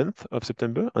 11th of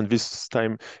September, and this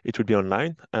time it will be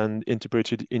online and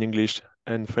interpreted in English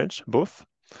and French, both.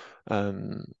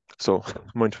 So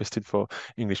more interested for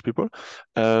English people.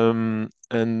 And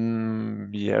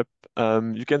yep,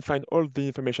 you can find all the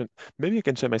information. Maybe I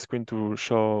can share my screen to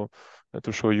show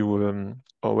you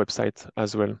our website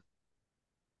as well.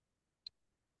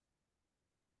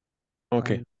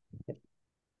 Okay.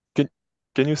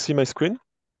 Can you see my screen?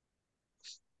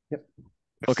 Yep.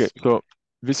 Okay, so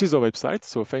this is our website.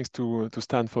 So thanks to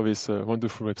Stan for this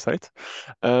wonderful website.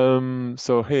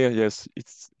 So here, yes,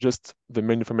 just the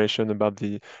main information about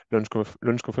the launch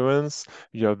conference.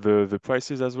 You have the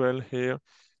prices as well here.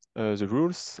 The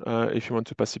rules, if you want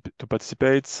to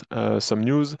participate, some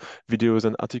news, videos,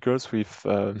 and articles with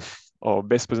our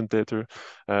best presentation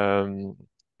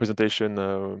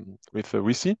with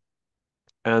Wisi,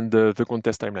 and the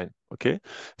contest timeline. Okay,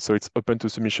 so it's open to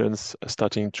submissions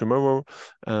starting tomorrow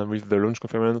with the launch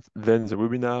conference, then the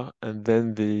webinar, and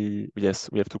then we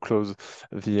have to close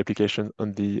the application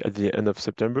at the end of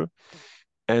September,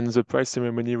 and the prize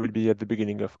ceremony will be at the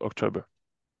beginning of October.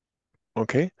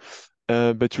 Okay.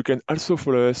 But you can also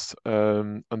follow us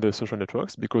on the social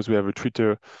networks, because we have a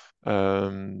Twitter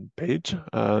page,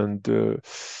 and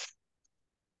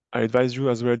I advise you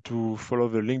as well to follow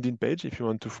the LinkedIn page if you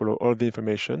want to follow all the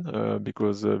information,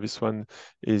 because this one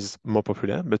is more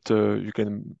popular, but you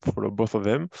can follow both of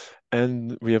them.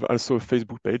 And we have also a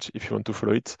Facebook page if you want to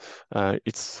follow it.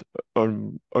 It's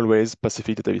always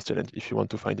Pacific Database Challenge if you want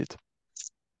to find it.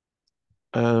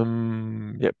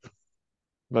 Yep.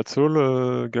 That's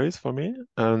all, guys, for me.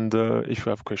 And if you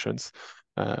have questions,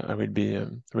 I will be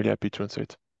really happy to answer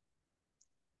it.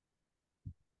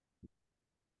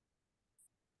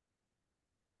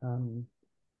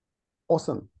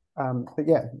 Awesome. But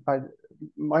yeah,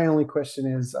 my only question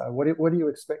is, what do you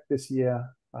expect this year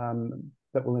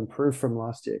that will improve from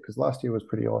last year? Because last year was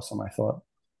pretty awesome, I thought,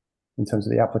 in terms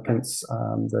of the applicants,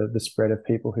 the spread of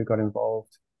people who got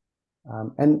involved,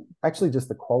 and actually just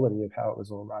the quality of how it was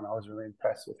all run. I was really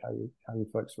impressed with how you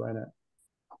folks ran it.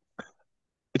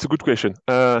 It's a good question.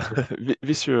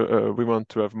 This year, we want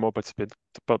to have more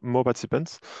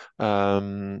participants,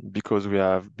 because we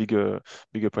have bigger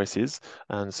prices,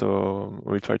 and so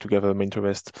we try to gather more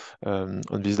interest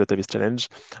on this database challenge.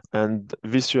 And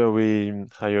this year we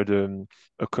hired a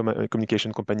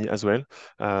communication company as well,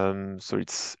 so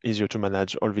it's easier to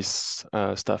manage all this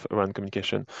stuff around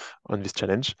communication on this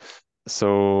challenge.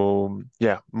 So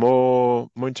yeah, more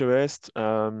interest.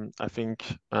 I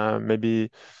think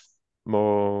maybe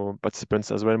more participants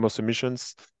as well, more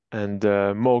submissions, and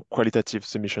more qualitative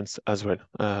submissions as well.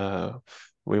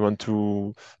 We want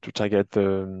to target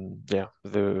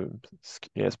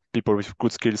people with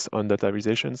good skills on data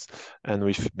visualizations and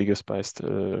with bigger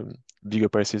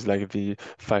prices like the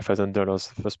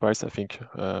 $5,000 first prize. I think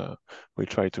we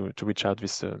try to reach out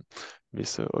this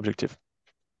objective.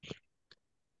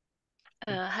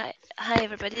 Hi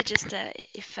everybody. Just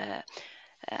if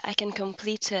I can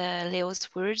complete Leo's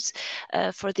words.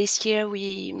 For this year,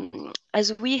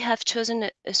 as we have chosen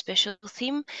a special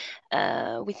theme,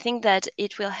 we think that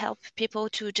it will help people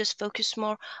to just focus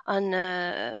more on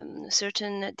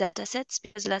certain data sets,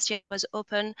 because last year was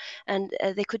open and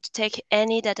they could take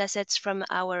any data sets from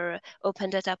our open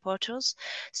data portals.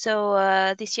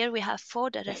 So this year we have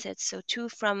 4 data sets, so 2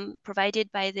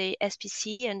 provided by the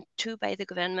SPC and 2 by the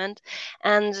government.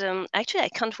 And actually, I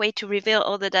can't wait to reveal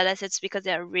all the data sets, because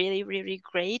they are really, really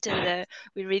great, and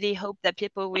we really hope that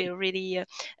people will really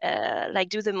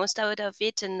do the most out of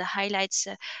it and highlights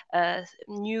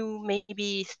new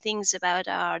maybe things about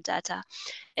our data.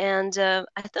 And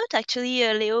I thought actually,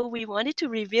 Leo, we wanted to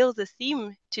reveal the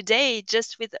theme today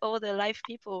just with all the live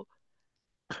people,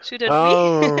 shouldn't we?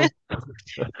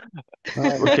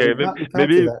 Okay, we can't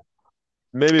do that.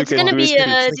 Maybe we It's can gonna do be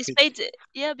it displayed,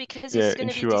 yeah, because yeah, it's in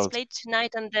gonna be few hours. displayed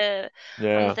tonight on the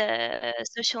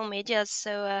social media.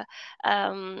 So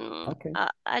Okay.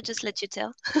 I just let you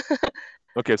tell.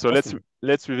 Okay, so Awesome.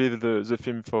 let's reveal the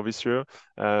theme for this year.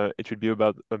 It will be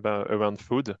about around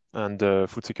food and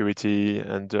food security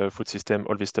and food system,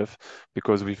 all this stuff,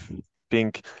 because we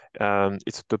think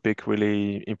it's a topic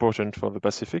really important for the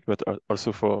Pacific, but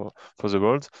also for the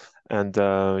world. And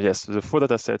yes, the 4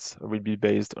 data sets will be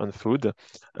based on food,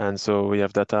 and so we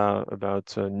have data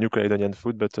about New Caledonian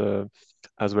food, but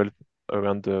as well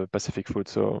around the Pacific food.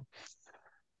 So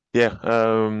yeah,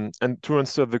 and to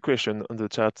answer the question on the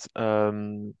chat,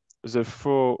 the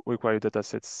 4 required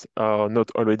datasets are not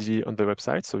already on the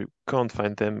website, so you can't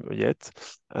find them yet,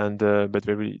 and but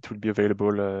it will be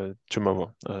available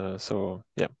tomorrow. So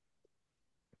yeah.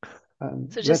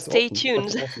 So just stay awesome. tuned.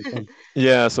 That's an awesome thing.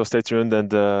 Yeah, so stay tuned,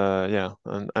 and yeah,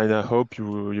 and I hope you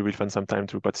will find some time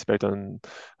to participate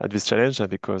at this challenge,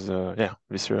 because yeah,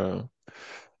 this year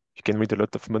you can win a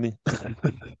lot of money.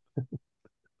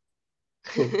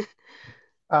 Cool.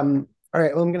 All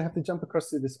right, well, I'm going to have to jump across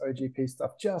to this OGP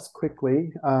stuff just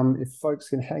quickly. If folks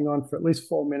can hang on for at least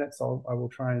 4 minutes, I will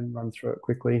try and run through it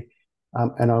quickly,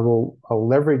 and I'll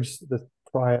leverage the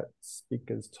prior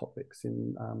speakers' topics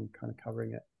in kind of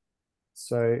covering it.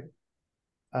 So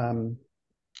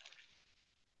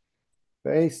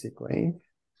basically,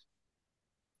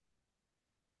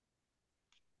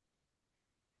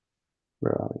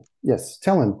 where are we? Yes,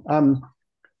 Talon.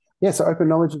 Yeah, so Open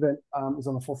Knowledge event is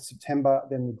on the 4th of September.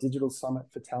 Then the Digital Summit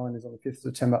for Talon is on the 5th of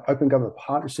September. Open Government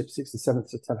Partnership, 6th to 7th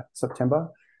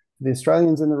September. For the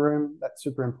Australians in the room, that's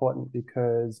super important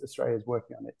because Australia is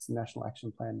working on its National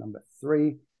Action Plan number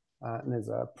 3. And there's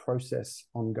a process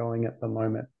ongoing at the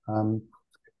moment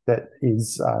that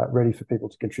is ready for people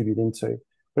to contribute into.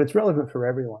 But it's relevant for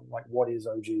everyone, like what is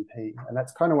OGP? And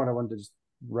that's kind of what I wanted to just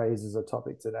raise as a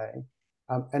topic today.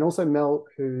 And also Mel,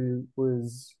 who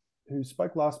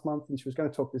spoke last month and she was going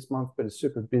to talk this month, but is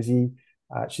super busy.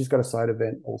 She's got a side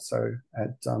event also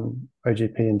at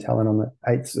OGP in Talon on the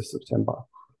 8th of September.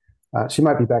 She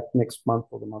might be back next month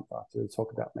or the month after to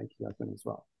talk about Make It Open as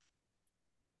well.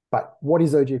 But what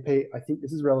is OGP? I think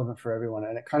this is relevant for everyone,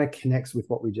 and it kind of connects with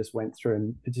what we just went through,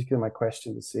 and particularly my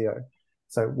question to CEO.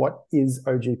 So what is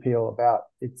OGP all about?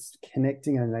 It's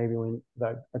connecting and enabling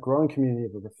a growing community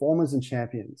of reformers and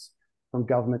champions from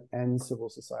government and civil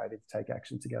society to take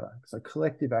action together. So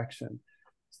collective action.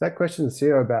 So that question to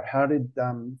CEO about how did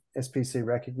SPC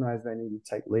recognize they need to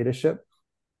take leadership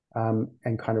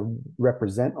and kind of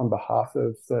represent on behalf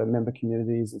of the member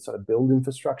communities and sort of build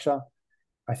infrastructure.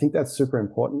 I think that's super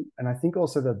important. And I think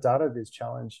also the data viz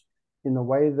challenge in the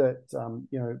way that,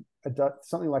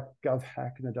 something like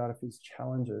GovHack and the data viz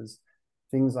challenges,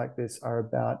 things like this are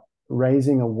about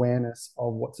raising awareness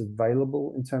of what's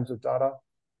available in terms of data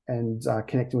and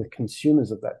connecting with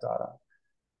consumers of that data,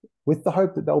 with the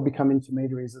hope that they'll become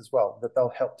intermediaries as well, that they'll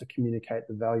help to communicate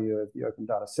the value of the open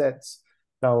data sets.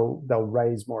 They'll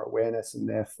raise more awareness and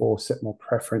therefore set more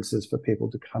preferences for people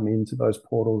to come into those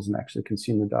portals and actually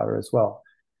consume the data as well.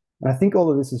 And I think all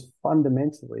of this is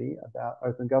fundamentally about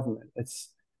open government.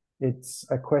 It's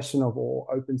a question of all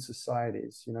open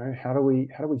societies. How do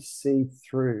we see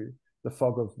through the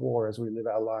fog of war as we live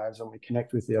our lives and we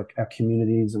connect with our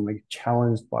communities and we're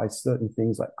challenged by certain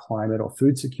things like climate or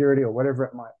food security or whatever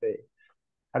it might be?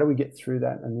 How do we get through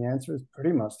that? And the answer is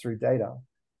pretty much through data,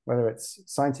 whether it's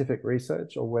scientific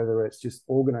research or whether it's just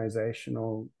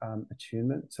organizational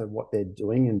attunement to what they're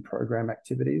doing in program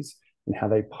activities and how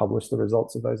they publish the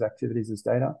results of those activities as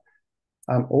data.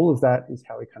 All of that is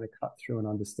how we kind of cut through and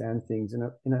understand things in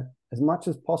a as much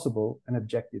as possible, an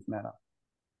objective manner.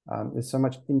 There's so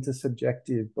much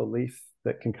intersubjective belief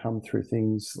that can come through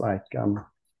things like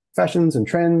fashions and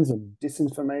trends and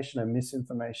disinformation and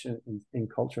misinformation in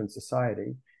culture and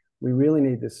society. We really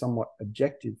need this somewhat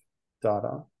objective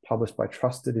data published by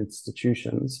trusted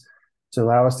institutions to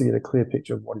allow us to get a clear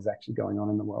picture of what is actually going on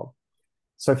in the world.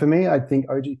 So for me, I think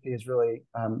OGP is really,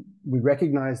 we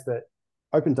recognize that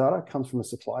open data comes from a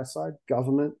supply side.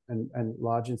 Government and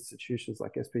large institutions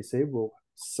like SPC will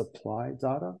supply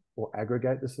data or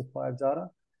aggregate the supply of data.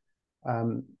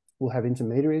 We'll have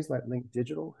intermediaries like Link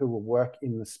Digital who will work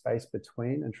in the space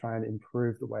between and try and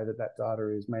improve the way that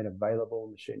data is made available,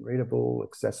 machine readable,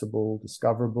 accessible,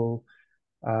 discoverable,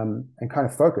 and kind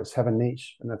of focus, have a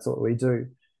niche, and that's what we do.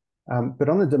 But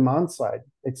on the demand side,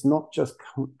 it's not just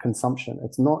consumption.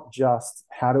 It's not just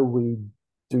how do we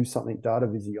do something data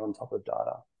busy on top of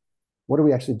data. What do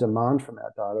we actually demand from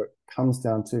our data? It comes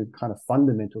down to kind of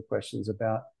fundamental questions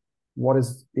about what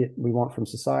is it we want from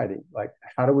society? Like,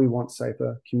 how do we want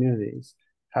safer communities?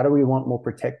 How do we want more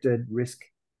protected,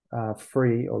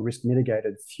 risk-free or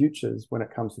risk-mitigated futures when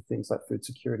it comes to things like food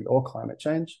security or climate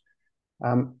change?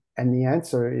 And the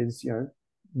answer is,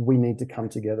 we need to come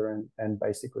together and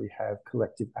basically have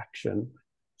collective action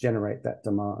generate that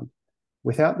demand.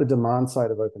 Without the demand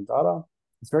side of open data,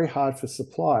 it's very hard for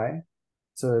supply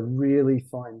to really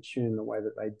fine-tune the way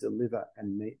that they deliver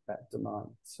and meet that demand.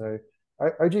 So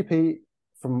OGP,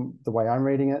 from the way I'm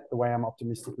reading it, the way I'm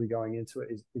optimistically going into it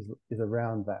is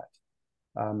around that.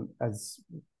 As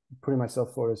putting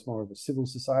myself forward as more of a civil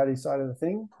society side of the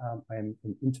thing, I am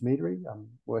an intermediary. I'm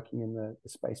working in the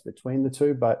space between the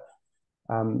two, but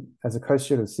as a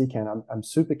co-student of CCAN, I'm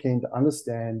super keen to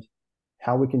understand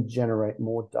how we can generate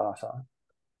more data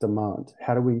demand.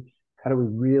 How do we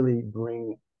really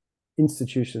bring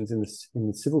institutions in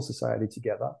the civil society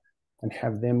together and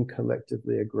have them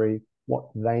collectively agree what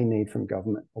they need from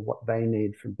government or what they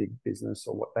need from big business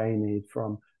or what they need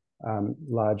from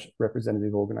large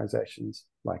representative organizations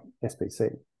like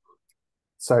SPC.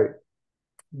 So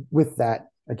with that,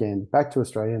 again, back to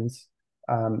Australians,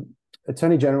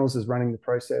 Attorney General's is running the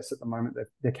process at the moment.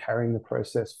 They're carrying the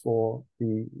process for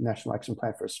the National Action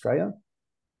Plan for Australia.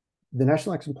 The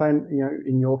National Action Plan,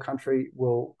 in your country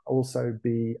will also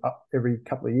be up every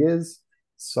couple of years.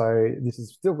 So this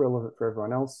is still relevant for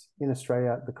everyone else. In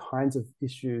Australia, the kinds of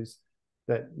issues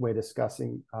that we're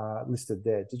discussing are listed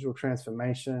there. Digital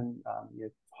transformation,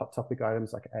 hot topic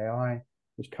items like AI,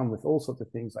 which come with all sorts of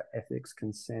things like ethics,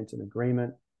 consent, and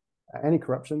agreement.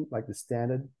 anti-corruption, like the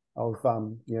standard of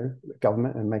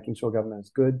government and making sure government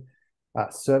is good.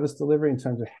 Service delivery in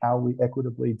terms of how we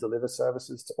equitably deliver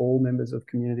services to all members of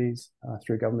communities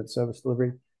through government service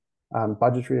delivery.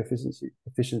 Budgetary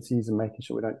efficiencies and making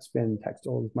sure we don't spend tax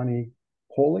dollars' money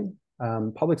poorly.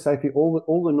 Public safety,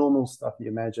 all the normal stuff you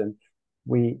imagine,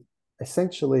 we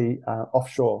essentially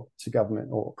offshore to government,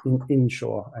 or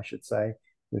inshore, I should say,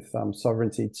 with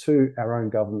sovereignty to our own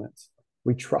governments.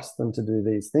 We trust them to do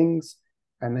these things,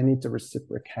 and they need to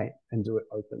reciprocate and do it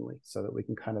openly so that we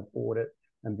can kind of audit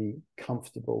and be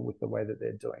comfortable with the way that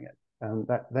they're doing it.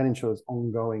 That ensures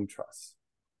ongoing trust.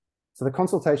 So the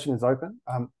consultation is open.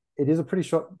 It is a pretty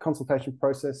short consultation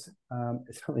process.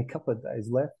 It's only a couple of days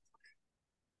left.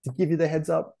 To give you the heads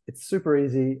up, it's super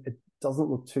easy. It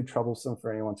doesn't look too troublesome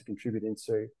for anyone to contribute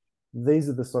into. These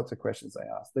are the sorts of questions they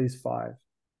ask, these 5,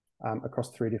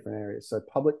 across 3 different areas. So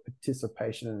public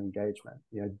participation and engagement.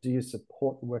 Do you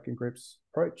support the working group's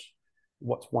approach?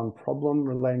 What's one problem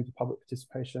relating to public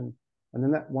participation? And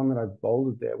then that one that I've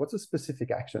bolded there, what's a specific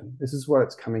action? This is what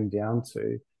it's coming down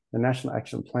to. The National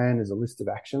Action Plan is a list of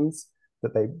actions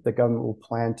that the government will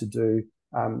plan to do,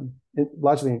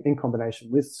 largely in combination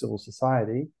with civil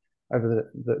society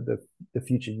over the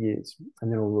future years.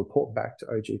 And then we'll report back to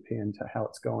OGP and to how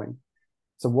it's going.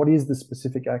 So what is the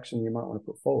specific action you might want to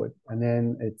put forward? And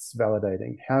then it's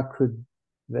validating. How could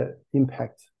the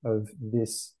impact of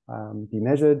this be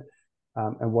measured,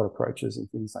 and what approaches and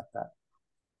things like that?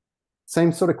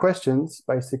 Same sort of questions,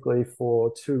 basically,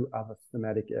 for 2 other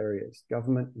thematic areas: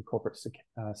 government and corporate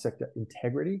sector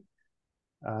integrity.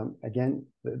 Again,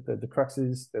 the crux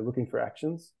is they're looking for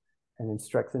actions, and then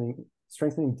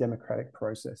strengthening democratic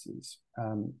processes.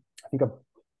 I think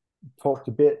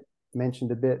I've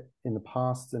mentioned a bit in the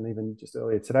past, and even just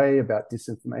earlier today, about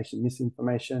disinformation,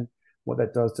 misinformation, what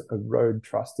that does to erode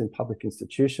trust in public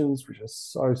institutions, which is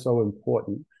so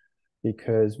important,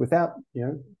 because without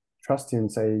trust in,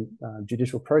 say,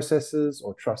 judicial processes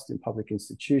or trust in public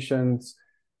institutions,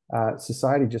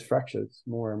 society just fractures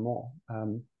more and more.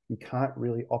 You can't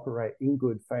really operate in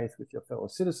good faith with your fellow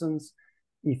citizens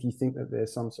if you think that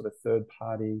there's some sort of third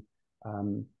party,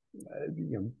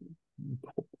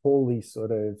 poorly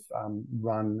sort of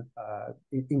run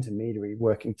intermediary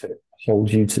working to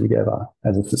hold you together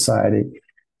as a society.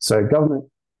 So government,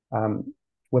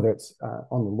 whether it's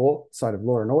on the side of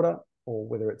law and order, or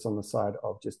whether it's on the side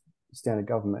of just standard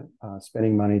government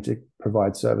spending money to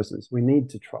provide services, we need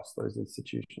to trust those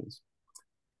institutions.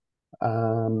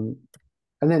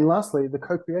 And then lastly, the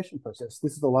co-creation process.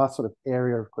 This is the last sort of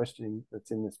area of questioning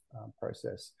that's in this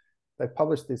process. They've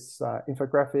published this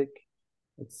infographic.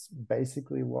 It's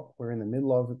basically what we're in the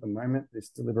middle of at the moment, this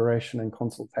deliberation and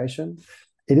consultation.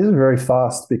 It is very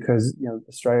fast because,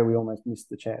 Australia, we almost missed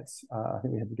the chance. I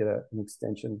think we had to get an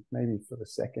extension, maybe for the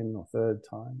 2nd or 3rd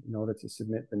time, in order to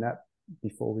submit the NAP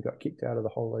before we got kicked out of the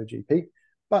whole OGP.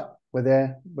 But we're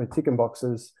there, we're ticking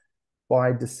boxes.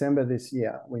 By December this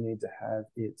year, we need to have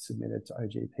it submitted to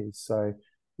OGP. So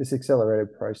this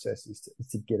accelerated process is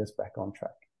to get us back on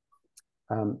track.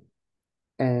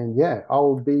 And yeah,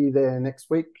 I'll be there next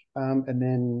week, and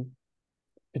then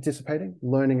participating,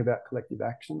 learning about collective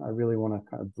action. I really want to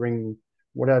kind of bring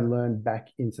what I learned back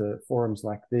into forums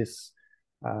like this,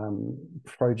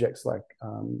 projects like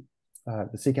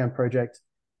the CCAM project,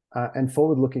 and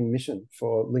forward-looking mission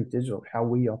for Link Digital. How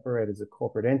we operate as a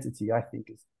corporate entity, I think,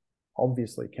 is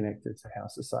obviously connected to how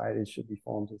societies should be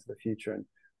formed into the future and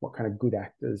what kind of good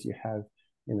actors you have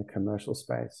in the commercial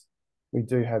space. We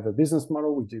do have a business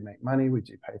model, we do make money, we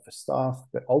do pay for staff,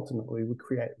 but ultimately we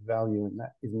create value, and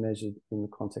that is measured in the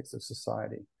context of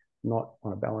society, not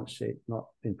on a balance sheet, not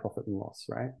in profit and loss,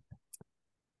 right?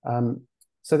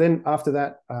 So then after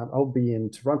that, I'll be in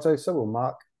Toronto, so will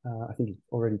Mark. I think he's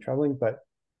already traveling, but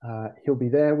he'll be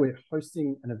there. We're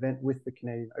hosting an event with the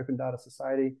Canadian Open Data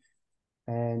Society,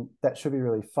 and that should be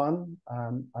really fun.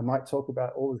 I might talk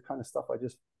about all the kind of stuff I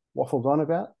just waffled on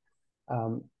about.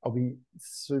 I'll be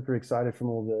super excited from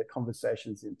all the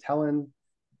conversations in Tallinn.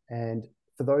 And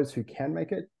for those who can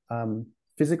make it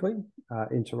physically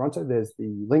in Toronto, there's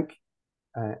the link,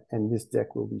 and this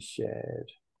deck will be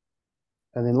shared.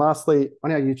 And then lastly,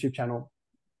 on our YouTube channel,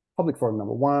 Public Forum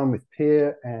 #1 with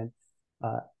Peer and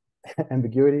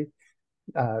Ambiguity.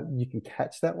 You can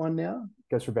catch that one now.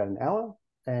 It goes for about an hour.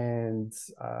 And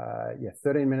yeah,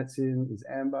 13 minutes in is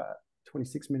Amber,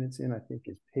 26 minutes in, I think,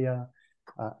 is Pia,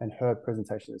 and her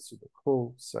presentation is super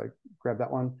cool. So grab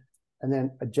that one. And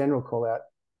then a general call out.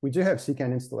 We do have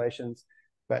CCAN installations,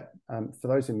 but for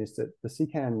those who missed it, the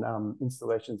CCAN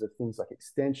installations of things like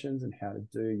extensions and how to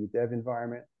do your dev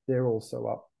environment, they're also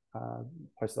up,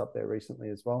 posted up there recently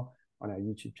as well on our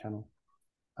YouTube channel.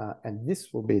 and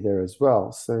this will be there as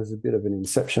well. So there's a bit of an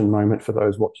inception moment for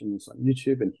those watching this on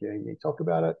YouTube and hearing me talk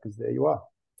about it, because there you are.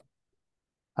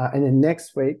 And then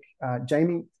next week,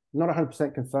 Jamie, not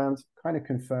 100% confirmed, kind of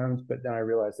confirmed, but then I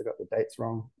realized I got the dates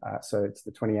wrong. So it's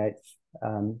the 28th.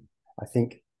 I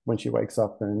think when she wakes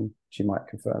up, then she might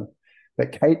confirm.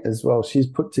 But Kate as well, she's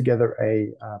put together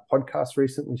a podcast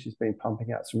recently. She's been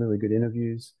pumping out some really good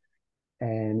interviews.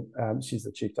 And she's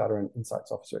the Chief Data and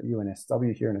Insights Officer at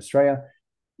UNSW here in Australia.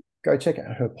 Go check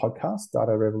out her podcast,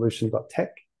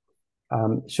 datarevolution.tech.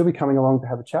 She'll be coming along to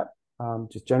have a chat,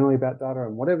 just generally about data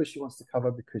and whatever she wants to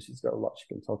cover, because she's got a lot she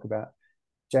can talk about.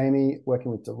 Jamie,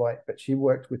 working with Deloitte, but she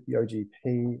worked with the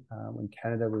OGP when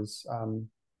Canada was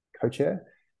co-chair,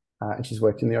 and she's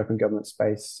worked in the open government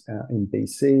space in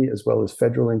BC, as well as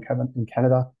federal in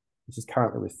Canada, which is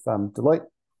currently with Deloitte.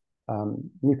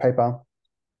 New paper,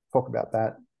 talk about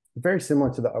that. Very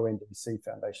similar to the ONDC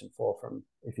Foundation 4 from,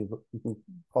 if you look, you can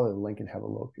follow the link and have a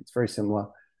look. It's very similar,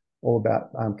 all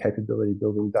about capability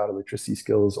building, data literacy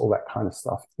skills, all that kind of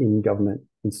stuff in government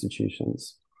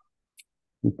institutions.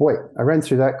 Boy, I ran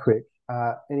through that quick.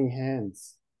 Any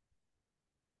hands?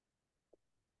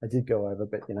 I did go over,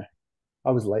 but you know,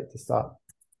 I was late to start.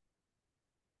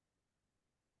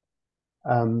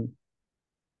 Too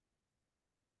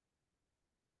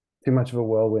much of a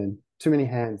whirlwind. Too many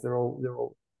hands. They're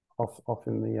all off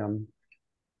in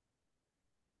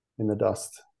the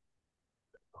dust.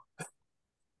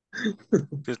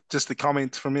 Just a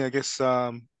comment from me, I guess,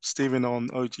 Stephen, on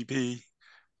OGP.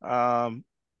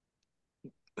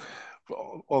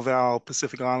 Of our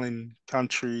Pacific Island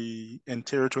country and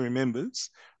territory members,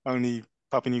 only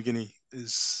Papua New Guinea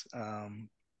is a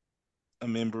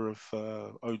member of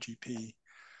OGP.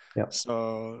 Yep.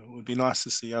 So it would be nice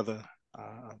to see the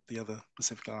other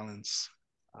Pacific Islands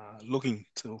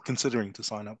considering to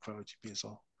sign up for OGP as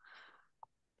well.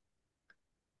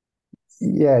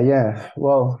 Yeah.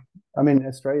 Well, I mean,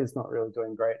 Australia's not really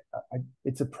doing great.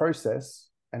 It's a process,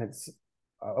 and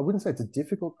I wouldn't say it's a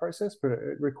difficult process, but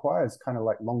it requires kind of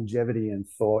like longevity and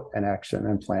thought and action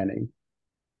and planning.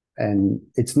 And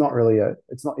it's not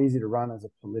easy to run as a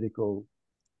political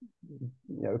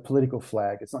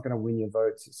flag. It's not going to win your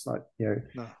votes. It's not,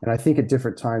 no. And I think at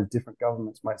different times, different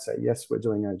governments might say, yes, we're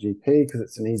doing OGP because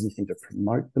it's an easy thing to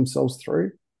promote themselves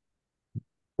through.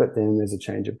 But then there's a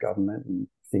change of government and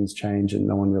things change and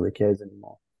no one really cares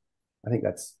anymore. I think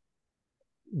that's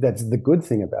the good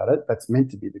thing about it. That's meant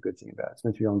to be the good thing about it. It's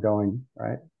meant to be ongoing,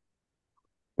 right?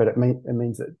 But it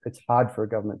means that it's hard for a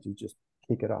government to just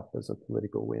pick it up as a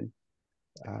political win,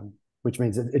 which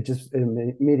means it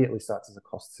immediately starts as a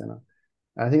cost center.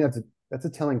 And I think that's a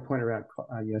telling point around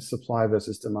supply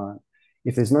versus demand.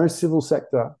 If there's no civil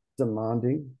sector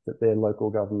demanding that their local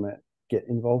government get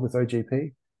involved with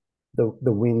OGP,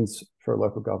 the wins for a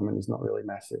local government is not really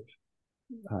massive.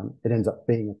 It ends up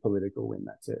being a political win.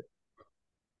 That's it.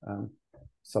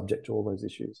 Subject to all those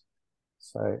issues.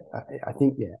 So I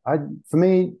think, for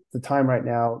me, the time right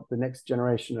now, the next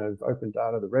generation of open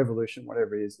data, the revolution,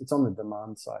 whatever it is, it's on the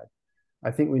demand side. I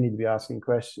think we need to be asking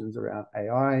questions around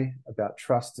AI, about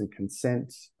trust and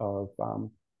consent of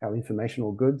our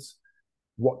informational goods,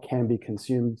 what can be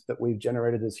consumed that we've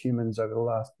generated as humans over the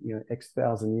last X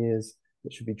thousand years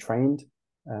that should be trained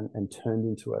and turned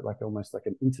into almost like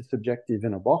an intersubjective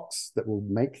in a box that will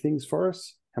make things for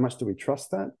us. How much do we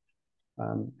trust that?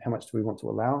 How much do we want to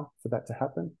allow for that to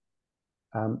happen?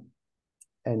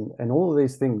 And all of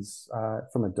these things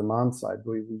from a demand side,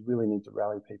 we really need to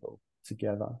rally people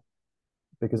together,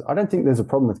 because I don't think there's a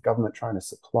problem with government trying to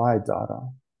supply data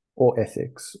or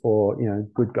ethics or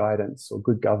good guidance or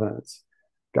good governance.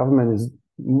 Government is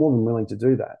more than willing to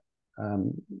do that.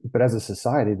 But as a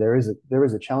society, there is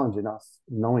a challenge in us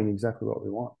knowing exactly what we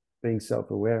want, being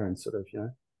self-aware and sort of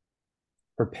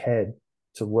prepared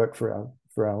to work for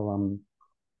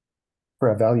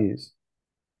our values.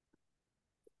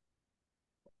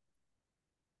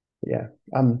 Yeah,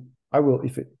 I will,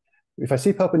 if I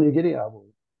see Papua New Guinea, I will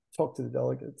talk to the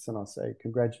delegates and I'll say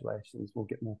congratulations. We'll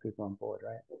get more people on board,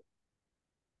 right?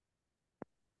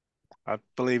 I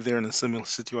believe they're in a similar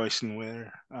situation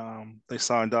where they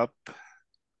signed up,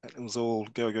 it was all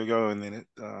go, and then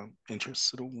interest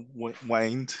sort of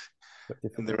waned.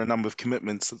 And there are a number of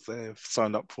commitments that they've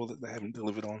signed up for that they haven't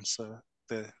delivered on, so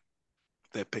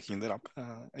they're picking that up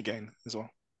again as well.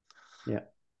 Yeah.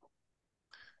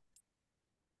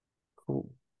 Cool.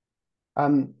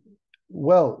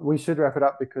 Well, we should wrap it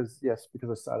up because I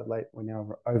started late. We're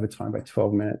now over time by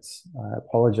 12 minutes. I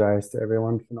apologize to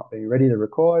everyone for not being ready to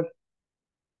record,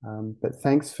 but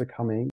thanks for coming.